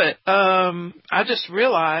could do it. I just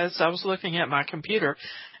realized I was looking at my computer,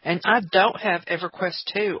 and I don't have EverQuest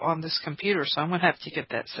 2 on this computer, so I'm going to have to get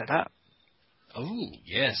that set up. Oh,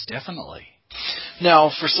 yes, definitely. Now,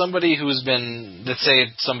 for somebody who's been, let's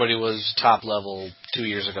say somebody was top level 2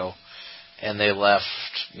 years ago, and they left,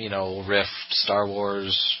 Rift, Star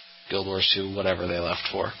Wars, Guild Wars 2, whatever they left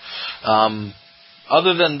for.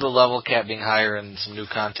 Other than the level cap being higher and some new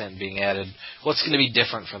content being added, what's going to be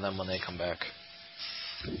different for them when they come back?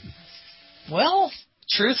 Well,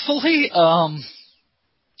 truthfully,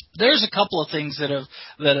 there's a couple of things that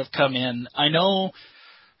have come in. I know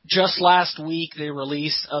just last week they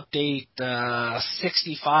released update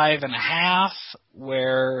 65.5,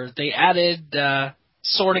 where they added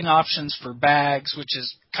sorting options for bags, which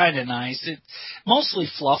is kind of nice. It mostly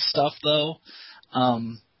fluff stuff, though.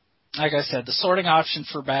 Like I said, the sorting option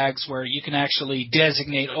for bags where you can actually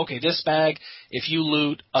designate, okay, this bag, if you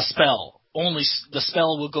loot a spell, only the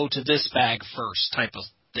spell will go to this bag first type of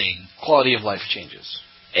thing. Quality of life changes.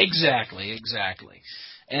 Exactly.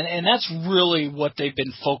 And that's really what they've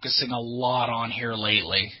been focusing a lot on here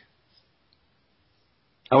lately.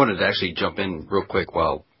 I wanted to actually jump in real quick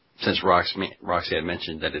since Roxy had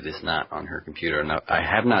mentioned that it is not on her computer. Now, I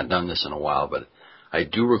have not done this in a while, but I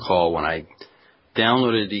do recall when I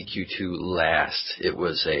downloaded EQ2 last, it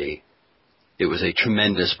was a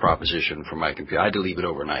tremendous proposition for my computer. I had to leave it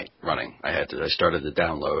overnight running. I started the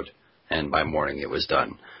download, and by morning it was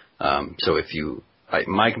done. So if you,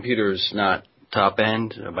 my computer's not top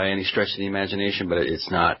end by any stretch of the imagination, but it's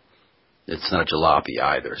not jalopy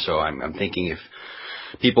either. So I'm thinking if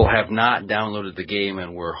people have not downloaded the game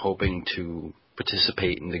and were hoping to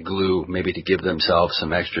participate in the glue, maybe to give themselves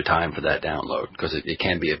some extra time for that download, because it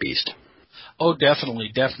can be a beast. Oh,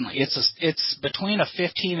 definitely. It's between a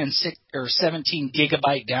 15 and 17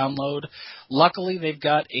 gigabyte download. Luckily, they've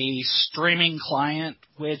got a streaming client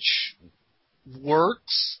which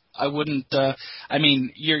works. I wouldn't.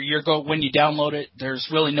 When you download it, there's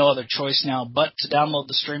really no other choice now but to download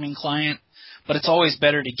the streaming client. But it's always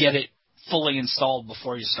better to get it fully installed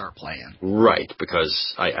before you start playing. Right,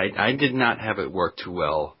 because I did not have it work too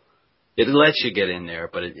well. It lets you get in there,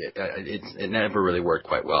 but it never really worked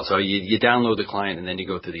quite well. So you download the client and then you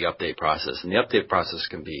go through the update process, and the update process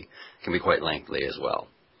can be quite lengthy as well.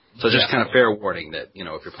 So just kind of fair warning that, you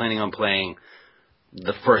know, if you're planning on playing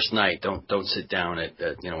the first night, don't sit down at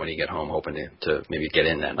when you get home hoping to maybe get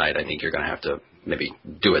in that night. I think you're going to have to maybe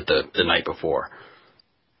do it the night before.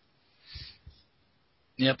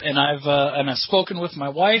 Yep, and I've spoken with my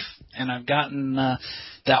wife, and I've gotten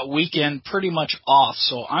that weekend pretty much off.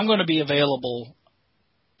 So I'm going to be available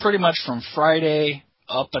pretty much from Friday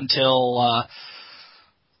up until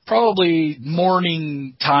probably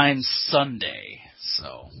morning time Sunday.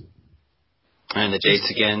 So. And the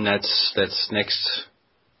dates again? That's next.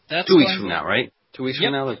 That's 2 weeks from now, right? 2 weeks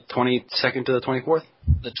from now, the 22nd to the 24th.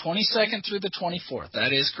 The 22nd through the 24th.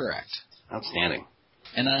 That is correct. Outstanding.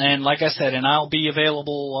 And like I said, I'll be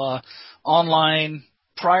available online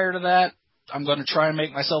prior to that. I'm going to try and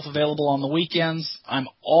make myself available on the weekends. I'm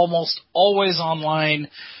almost always online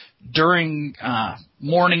during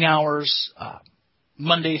morning hours,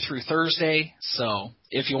 Monday through Thursday. So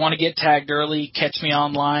if you want to get tagged early, catch me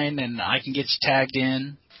online, and I can get you tagged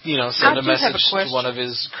in. You know, send a message to one of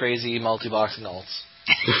his crazy multi-boxing alts.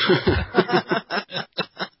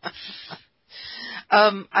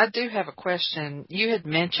 I do have a question. You had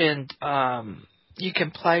mentioned you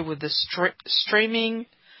can play with the streaming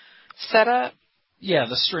setup. Yeah,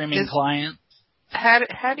 the streaming client.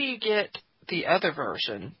 How do you get the other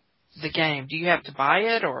version, the game? Do you have to buy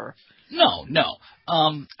it or? No.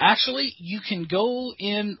 Actually, you can go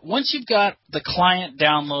in once you've got the client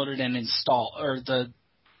downloaded and installed,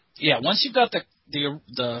 once you've got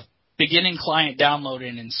the beginning client downloaded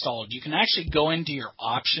and installed, you can actually go into your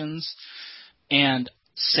options and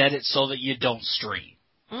set it so that you don't stream.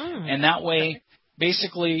 And that way,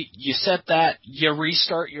 basically, you set that, you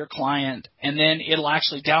restart your client, and then it'll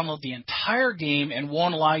actually download the entire game and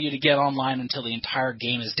won't allow you to get online until the entire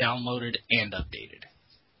game is downloaded and updated.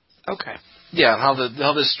 Okay. Yeah, how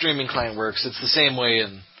the streaming client works, it's the same way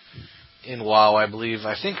in WoW, I believe.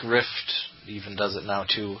 I think Rift even does it now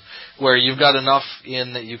too, where you've got enough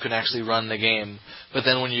in that you can actually run the game, but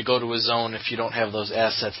then when you go to a zone, if you don't have those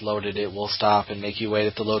assets loaded, it will stop and make you wait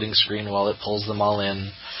at the loading screen while it pulls them all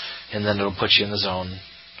in, and then it'll put you in the zone.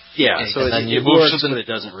 Yeah, so then it works, but it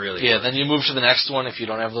doesn't really work. Then you move to the next one. If you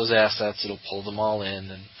don't have those assets, it'll pull them all in,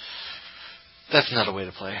 and that's not a way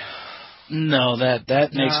to play. No, that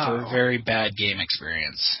makes for a very bad game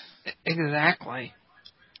experience. Exactly.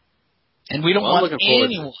 And we don't want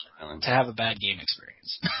anyone to have a bad game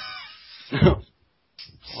experience.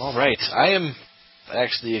 All right. I am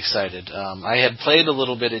actually excited. I had played a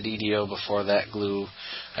little bit of DDO before that glue.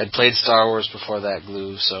 I'd played Star Wars before that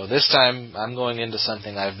glue. So this time I'm going into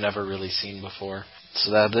something I've never really seen before.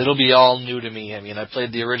 So that it'll be all new to me. I mean, I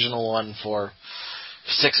played the original one for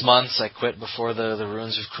 6 months. I quit before the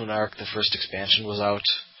Ruins of Kunark, the first expansion, was out,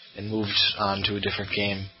 and moved on to a different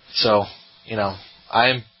game. So,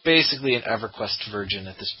 I'm basically an EverQuest virgin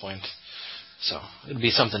at this point. So it'd be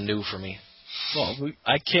something new for me. Well,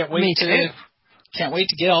 I can't wait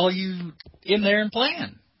to get all you in there and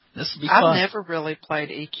playing. This will be fun. I've never really played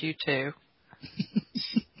EQ2.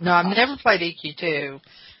 No, I've never played EQ2,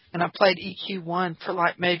 and I played EQ1 for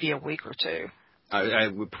like maybe a week or two.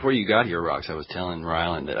 Before you got here, Rox, I was telling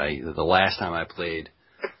Ryland that the last time I played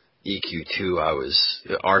EQ2,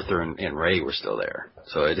 Arthur and Ray were still there.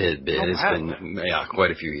 So it's been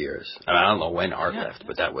quite a few years. I don't know when Art left,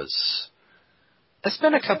 but that was... It's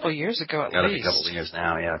been a couple of years ago at least. A couple of years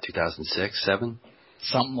now, 2006, 2007?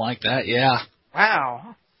 Something like that, yeah.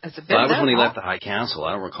 Wow. Has it been that was when he left the High Council.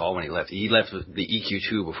 I don't recall when he left. He left with the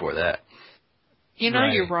EQ2 before that.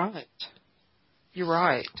 Right. You're right. You're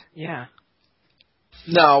right, yeah.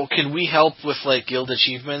 Now, can we help with guild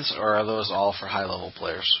achievements, or are those all for high-level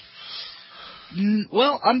players?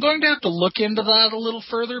 Well, I'm going to have to look into that a little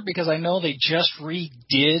further because I know they just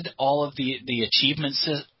redid all of the achievements,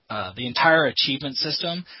 the entire achievement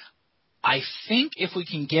system. I think if we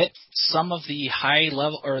can get some of the high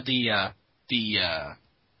level or the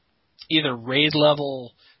either raid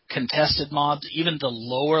level contested mobs, even the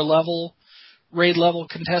lower level raid level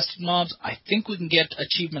contested mobs, I think we can get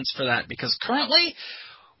achievements for that, because currently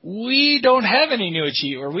we don't have any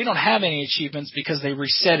we don't have any achievements because they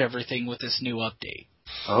reset everything with this new update.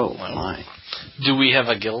 Oh my! Do we have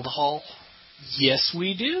a guild hall? Yes,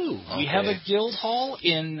 we do. Okay. We have a guild hall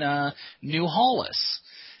in New Hollis.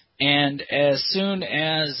 And as soon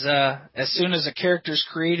as a character's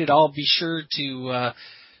created, I'll be sure to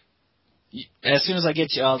as soon as I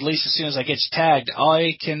get you, at least as soon as I get you tagged,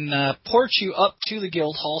 I can port you up to the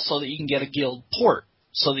guild hall so that you can get a guild port,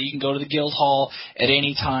 so that you can go to the guild hall at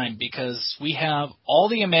any time, because we have all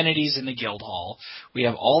the amenities in the guild hall. We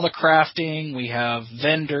have all the crafting, we have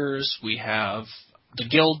vendors, we have the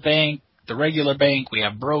guild bank, the regular bank, we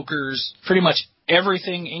have brokers, pretty much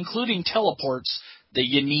everything, including teleports, that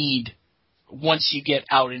you need once you get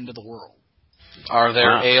out into the world. Are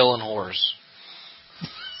there ale and whores?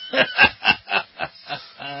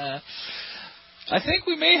 I think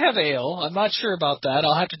we may have ale. I'm not sure about that.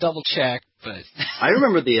 I'll have to double check. But I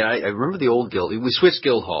remember the old guild. We switched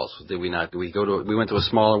guild halls, did we not? Did we we went to a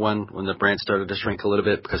smaller one when the branch started to shrink a little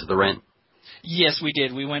bit because of the rent? Yes, we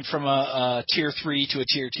did. We went from a tier 3 to a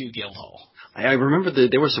tier 2 guild hall. I remember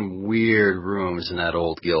there were some weird rooms in that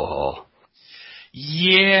old guild hall.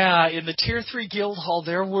 Yeah, in the tier 3 guild hall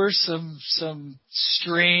there were some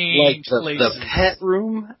strange places. The pet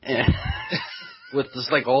room with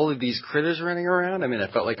just like all of these critters running around. I mean,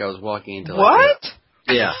 I felt like I was walking into What?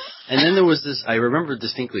 Yeah. And then there was this, I remember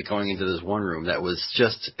distinctly going into this one room that was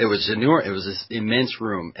it was this immense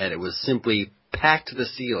room, and it was simply packed to the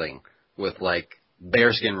ceiling with like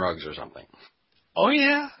bearskin rugs or something. Oh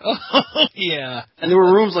yeah. Oh yeah. And there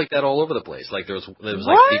were rooms like that all over the place. Like there was like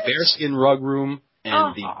the bearskin rug room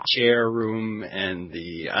and the chair room and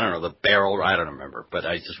the barrel, I don't remember, but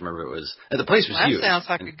I just remember it was, and the place was huge. That sounds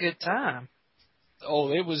like a good time.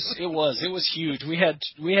 Oh, it was huge. We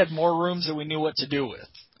had more rooms than we knew what to do with.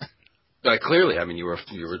 Clearly, I mean, you were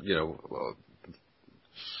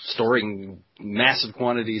storing massive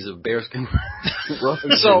quantities of bearskin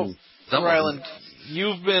rugs. So, Ryland,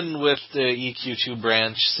 you've been with the EQ2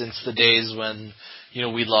 branch since the days when,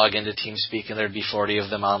 we'd log into TeamSpeak and there'd be 40 of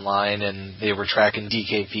them online and they were tracking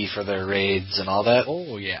DKP for their raids and all that.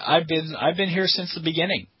 Oh yeah, I've been here since the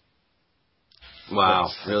beginning. Wow,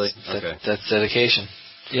 really? Okay. That's dedication.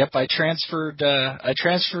 Yep, I transferred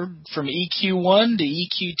from EQ1 to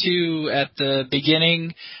EQ2 at the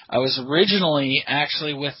beginning. I was originally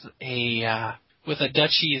actually with a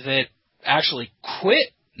duchy that actually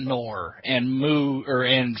quit Nor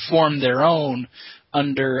and formed their own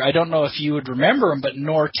under, I don't know if you would remember them, but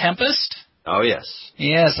Nor Tempest. Oh yes.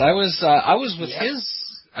 Yes, I was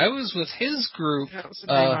with his group. That was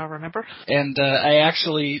the name I remember. And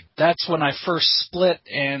that's when I first split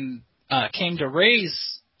and came to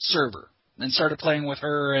Ray's server and started playing with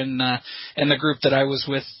her and the group that I was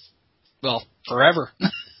with, well, forever.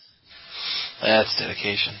 That's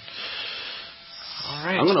dedication. All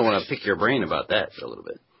right. I'm going to want to pick your brain about that for a little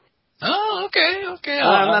bit. Oh, okay.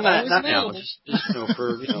 Not now. Just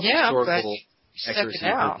for historical accuracy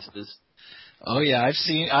purposes. Oh yeah,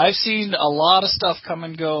 I've seen a lot of stuff come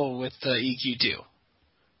and go with EQ2.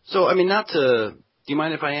 So I mean, do you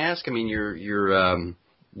mind if I ask? I mean,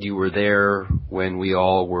 you were there when we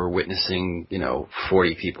all were witnessing,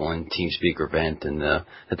 40 people in TeamSpeak event and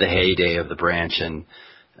at the heyday of the branch, and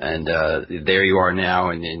there you are now,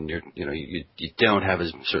 and you don't have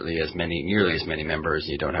nearly as many members,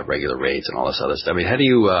 and you don't have regular raids and all this other stuff. I mean, how do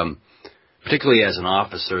you, particularly as an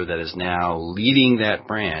officer that is now leading that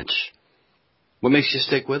branch, what makes you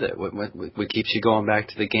stick with it? What keeps you going back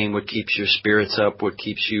to the game? What keeps your spirits up? What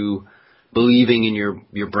keeps you believing in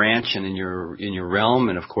your branch and in your realm,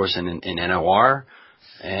 and of course in NOR?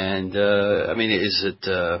 And I mean,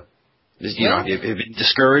 have you been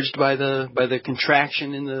discouraged by the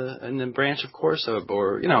contraction in the branch, of course, or Well,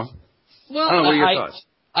 I don't know. What are your thoughts?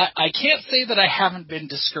 I can't say that I haven't been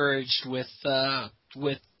discouraged with the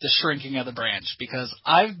shrinking of the branch, because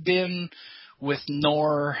I've been with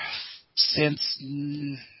NOR since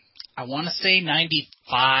I want to say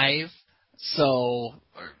 95, so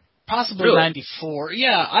possibly really? 94.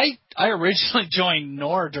 Yeah, I originally joined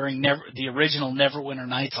NOR during the original Neverwinter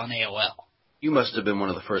Nights on AOL. You must have been one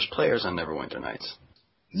of the first players on Neverwinter Nights.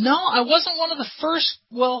 No, I wasn't one of the first.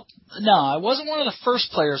 Well, no, I wasn't one of the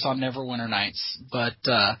first players on Neverwinter Nights, but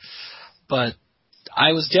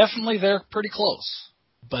I was definitely there pretty close.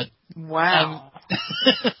 But wow.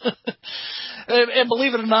 And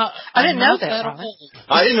believe it or not, I didn't know that.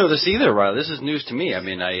 I didn't know this either, Riley. This is news to me. I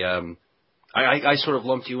mean, I sort of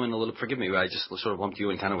lumped you in a little. Forgive me, but I just sort of lumped you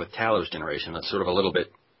in kind of with Taylor's generation. That's sort of a little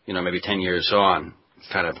bit, maybe 10 years on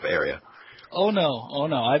kind of area. Oh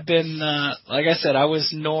no! I've been like I said, I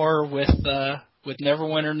was Nor with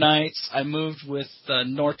Neverwinter Nights. I moved with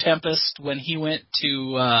Nor Tempest when he went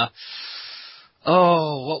to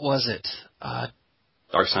what was it?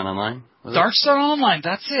 Dark Sun Online. Dark Sun Online.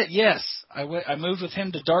 That's it. Yes, I moved with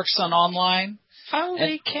him to Dark Sun Online.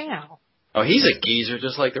 Holy cow! Oh, he's a geezer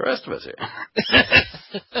just like the rest of us here.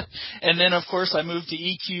 And then, of course, I moved to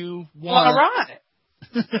EQ1. Well, all right.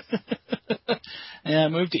 And I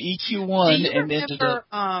moved to EQ1 and ended up...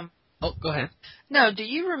 Oh, go ahead. No, do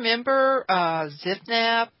you remember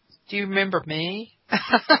Zipnap? Do you remember me?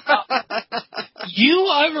 You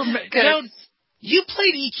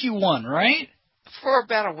played EQ1, right? For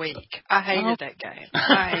about a week. I hated that game.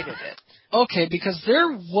 I hated it. Okay, because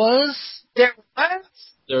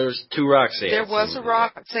there's two Roxanne. There was a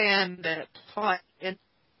Roxanne that played.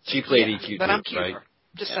 She played EQ2, but I'm cuter. right?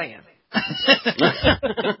 Just saying.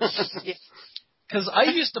 Because I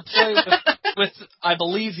used to play with, I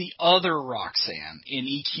believe, the other Roxanne in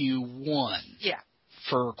EQ1. Yeah.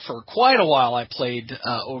 For quite a while, I played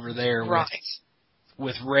over there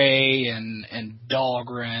with Ray and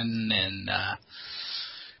Dahlgren and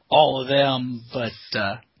all of them.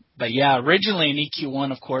 But yeah, originally in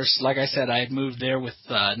EQ1, of course, like I said, I had moved there with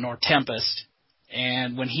Nor Tempest.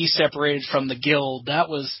 And when he separated from the guild,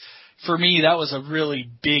 for me, that was a really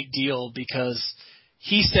big deal because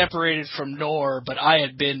he separated from Nor, but I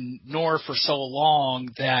had been Nor for so long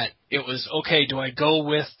that it was, okay, do I go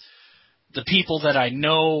with the people that I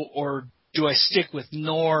know or do I stick with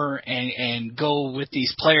Nor and go with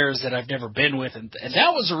these players that I've never been with? And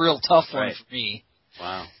that was a real tough one for me.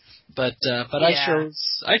 Wow. But yeah.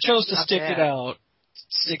 I chose to stick it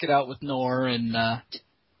out with Nor and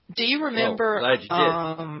do you remember glad you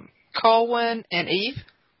did. Colwyn and Eve?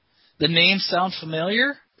 The names sound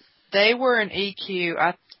familiar. They were in EQ.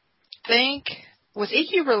 I think was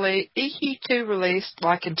EQ2 released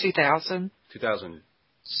like in 2000. 2000.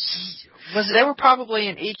 They were probably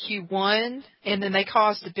in EQ1, and then they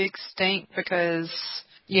caused a big stink because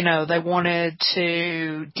they wanted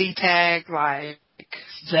to detag like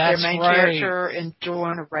their main character and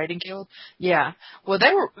join a raiding guild. Yeah. Well,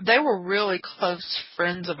 they were really close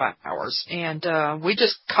friends of ours, and we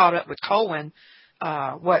just caught up with Colwyn.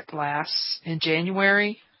 In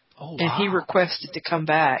January? Oh, wow. And he requested to come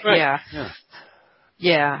back. Right.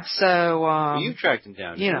 Yeah. So you tracked him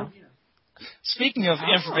down. Speaking of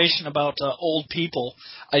information about old people,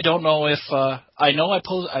 I don't know if I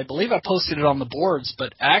believe I posted it on the boards,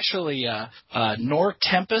 but actually Nor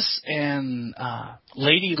Tempest and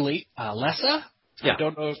Lady Lessa, I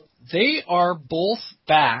don't know if they are both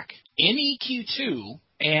back in EQ2,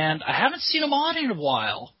 and I haven't seen them on in a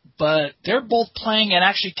while, but they're both playing and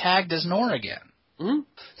actually tagged as Nor again. Mm-hmm.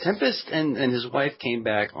 Tempest and his wife came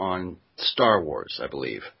back on Star Wars, I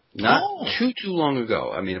believe. Not too long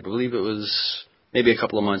ago. I mean, I believe it was maybe a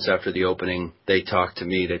couple of months after the opening. They talked to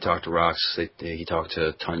me. They talked to Rox. He talked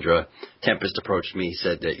to Tundra. Tempest approached me. He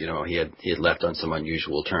said that he had left on some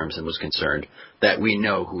unusual terms and was concerned that we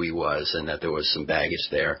know who he was and that there was some baggage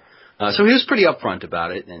there. So he was pretty upfront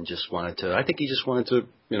about it and just wanted to. I think he just wanted to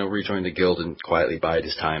rejoin the guild and quietly bide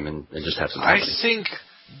his time and just have some company. I think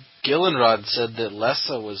Gillenrod said that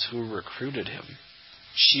Lessa was who recruited him.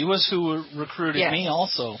 She was who recruited me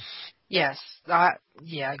also. Yes.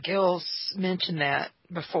 Gil's mentioned that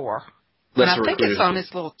before. Lessa and I think it's on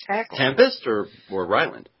his little tagline. Tempest or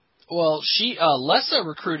Ryland? Well, Lessa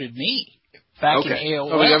recruited me back in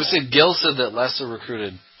AOL. Oh, I would say Gil said that Lessa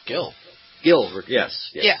recruited Gil.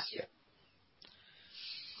 Yes. Yeah.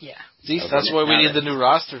 See, that's why we need the new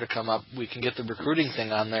roster to come up. We can get the recruiting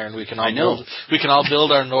thing on there, and we can all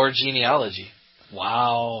build our Nor genealogy.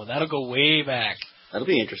 Wow, that'll go way back. That'll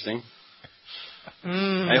be interesting.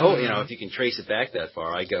 I hope if you can trace it back that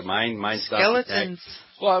far. I got mine. Skeletons.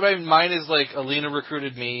 Well, I mean, mine is like Alina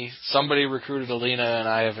recruited me. Somebody recruited Alina, and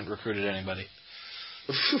I haven't recruited anybody.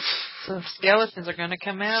 So skeletons are going to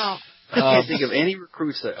come out. I can't think of any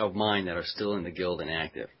recruits of mine that are still in the guild and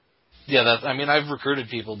active. Yeah, I've recruited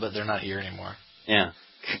people, but they're not here anymore. Yeah.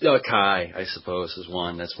 Kai, I suppose, is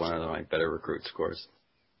one. That's one of my better recruits, of course.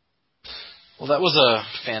 Well, that was a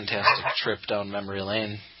fantastic trip down memory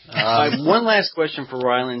lane. One last question for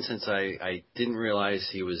Ryland, since I didn't realize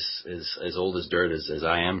he was as old as dirt as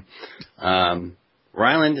I am.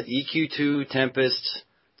 Ryland, EQ2, Tempest,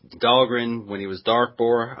 Dahlgren, when he was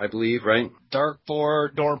Darkboar, I believe, right?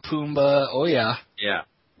 Darkboar, Dorpumba, oh yeah. Yeah.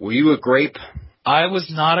 Were you a grape? I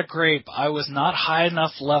was not a grape. I was not high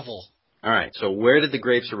enough level. All right, so where did the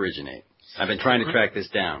grapes originate? I've been trying to track this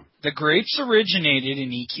down. The grapes originated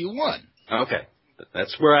in EQ1. Okay.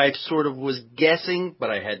 That's where I sort of was guessing,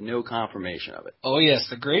 but I had no confirmation of it. Oh, yes.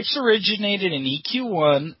 The grapes originated in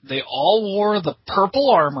EQ1. They all wore the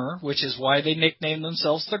purple armor, which is why they nicknamed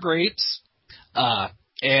themselves the Grapes.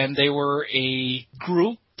 And they were a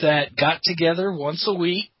group that got together once a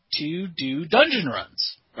week to do dungeon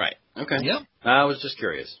runs. Right. Okay. Yep. I was just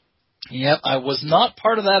curious. Yep. I was not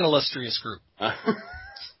part of that illustrious group.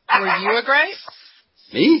 Were you a grape?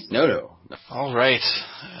 Me? No. All right.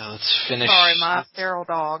 Let's finish. Sorry, my feral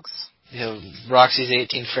dogs. Yeah, Roxy's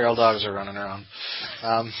 18 feral dogs are running around.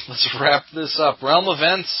 Let's wrap this up. Realm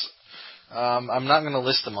events. I'm not going to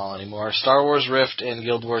list them all anymore. Star Wars Rift and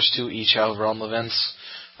Guild Wars 2 each have Realm events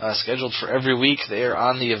scheduled for every week. They are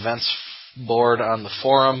on the events board on the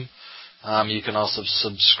forum. You can also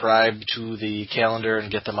subscribe to the calendar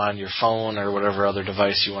and get them on your phone or whatever other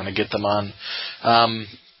device you want to get them on.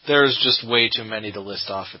 There's just way too many to list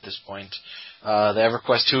off at this point. The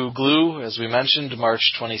EverQuest 2 Glue, as we mentioned, March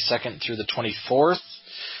 22nd through the 24th.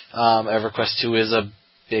 EverQuest 2 is a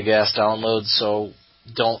big-ass download, so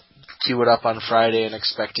don't queue it up on Friday and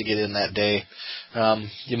expect to get in that day.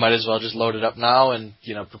 You might as well just load it up now and,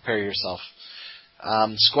 prepare yourself.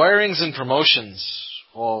 Squirings and promotions.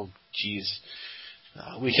 Oh, geez.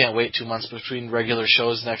 We can't wait 2 months between regular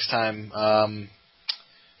shows next time.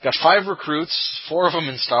 Got 5 recruits, 4 of them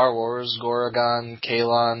in Star Wars, Goragon,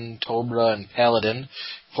 Kalon, Tobra, and Paladin.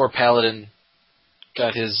 Poor Paladin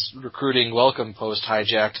got his recruiting welcome post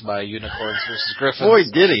hijacked by Unicorns versus Griffins. Boy,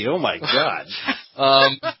 did he. Oh, my God.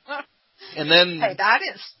 And then... Hey, I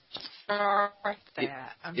didn't start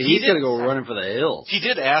that. He's going to go running for the hills. He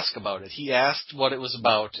did ask about it. He asked what it was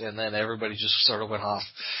about, and then everybody just sort of went off.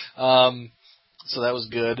 So that was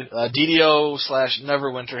good.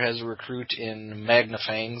 DDO/Neverwinter has a recruit in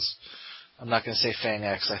Magnafangs. I'm not going to say Fang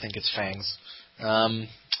X. I think it's Fangs.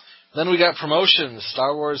 Then we got promotions.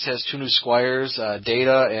 Star Wars has 2 new squires,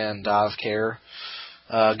 Data and Dovcare.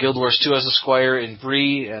 Guild Wars 2 has a squire in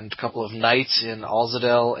Bree and a couple of knights in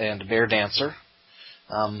Alzadel and Bear Dancer.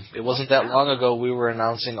 It wasn't that long ago we were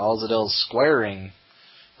announcing Alzadel's squiring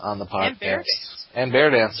on the podcast. And Bear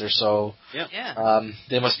Dancer, so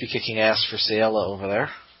they must be kicking ass for Ciela over there.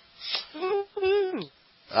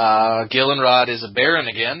 Gillenrod is a Baron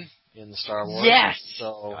again in the Star Wars. Yes.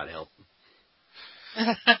 So God help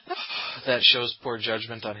him. That shows poor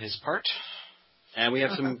judgment on his part. And we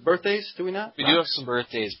have some birthdays, do we not? We do have some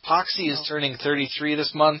birthdays. Poxy is turning 33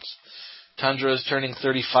 this month. Tundra is turning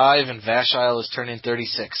 35, and Vashile is turning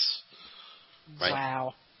 36. Right.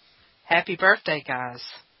 Wow. Happy birthday, guys.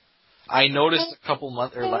 I noticed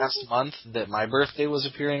last month that my birthday was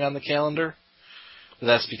appearing on the calendar. But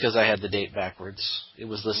that's because I had the date backwards. It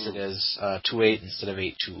was listed as 2/8 instead of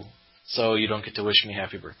 8/2. So you don't get to wish me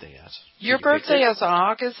happy birthday yet. Your birthday is on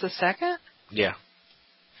August the 2nd? Yeah.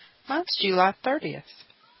 Mine's July 30th.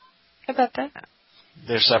 How about that?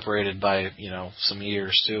 They're separated by, some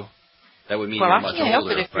years, too. That would mean Well, you're I much can't help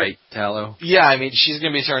older, it if right, Tallow? Yeah, I mean, she's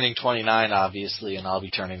going to be turning 29, obviously, and I'll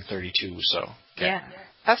be turning 32, so. Okay. Yeah.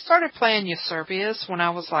 I started playing Eusebius when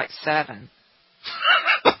I was like 7.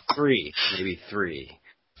 3, maybe 3.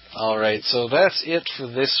 All right, so that's it for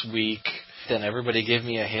this week. Then everybody give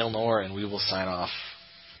me a Hail Nor, and we will sign off.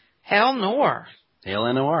 Hell nor. Hail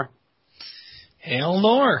NOR. Hail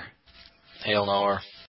Nor. Hail Nor.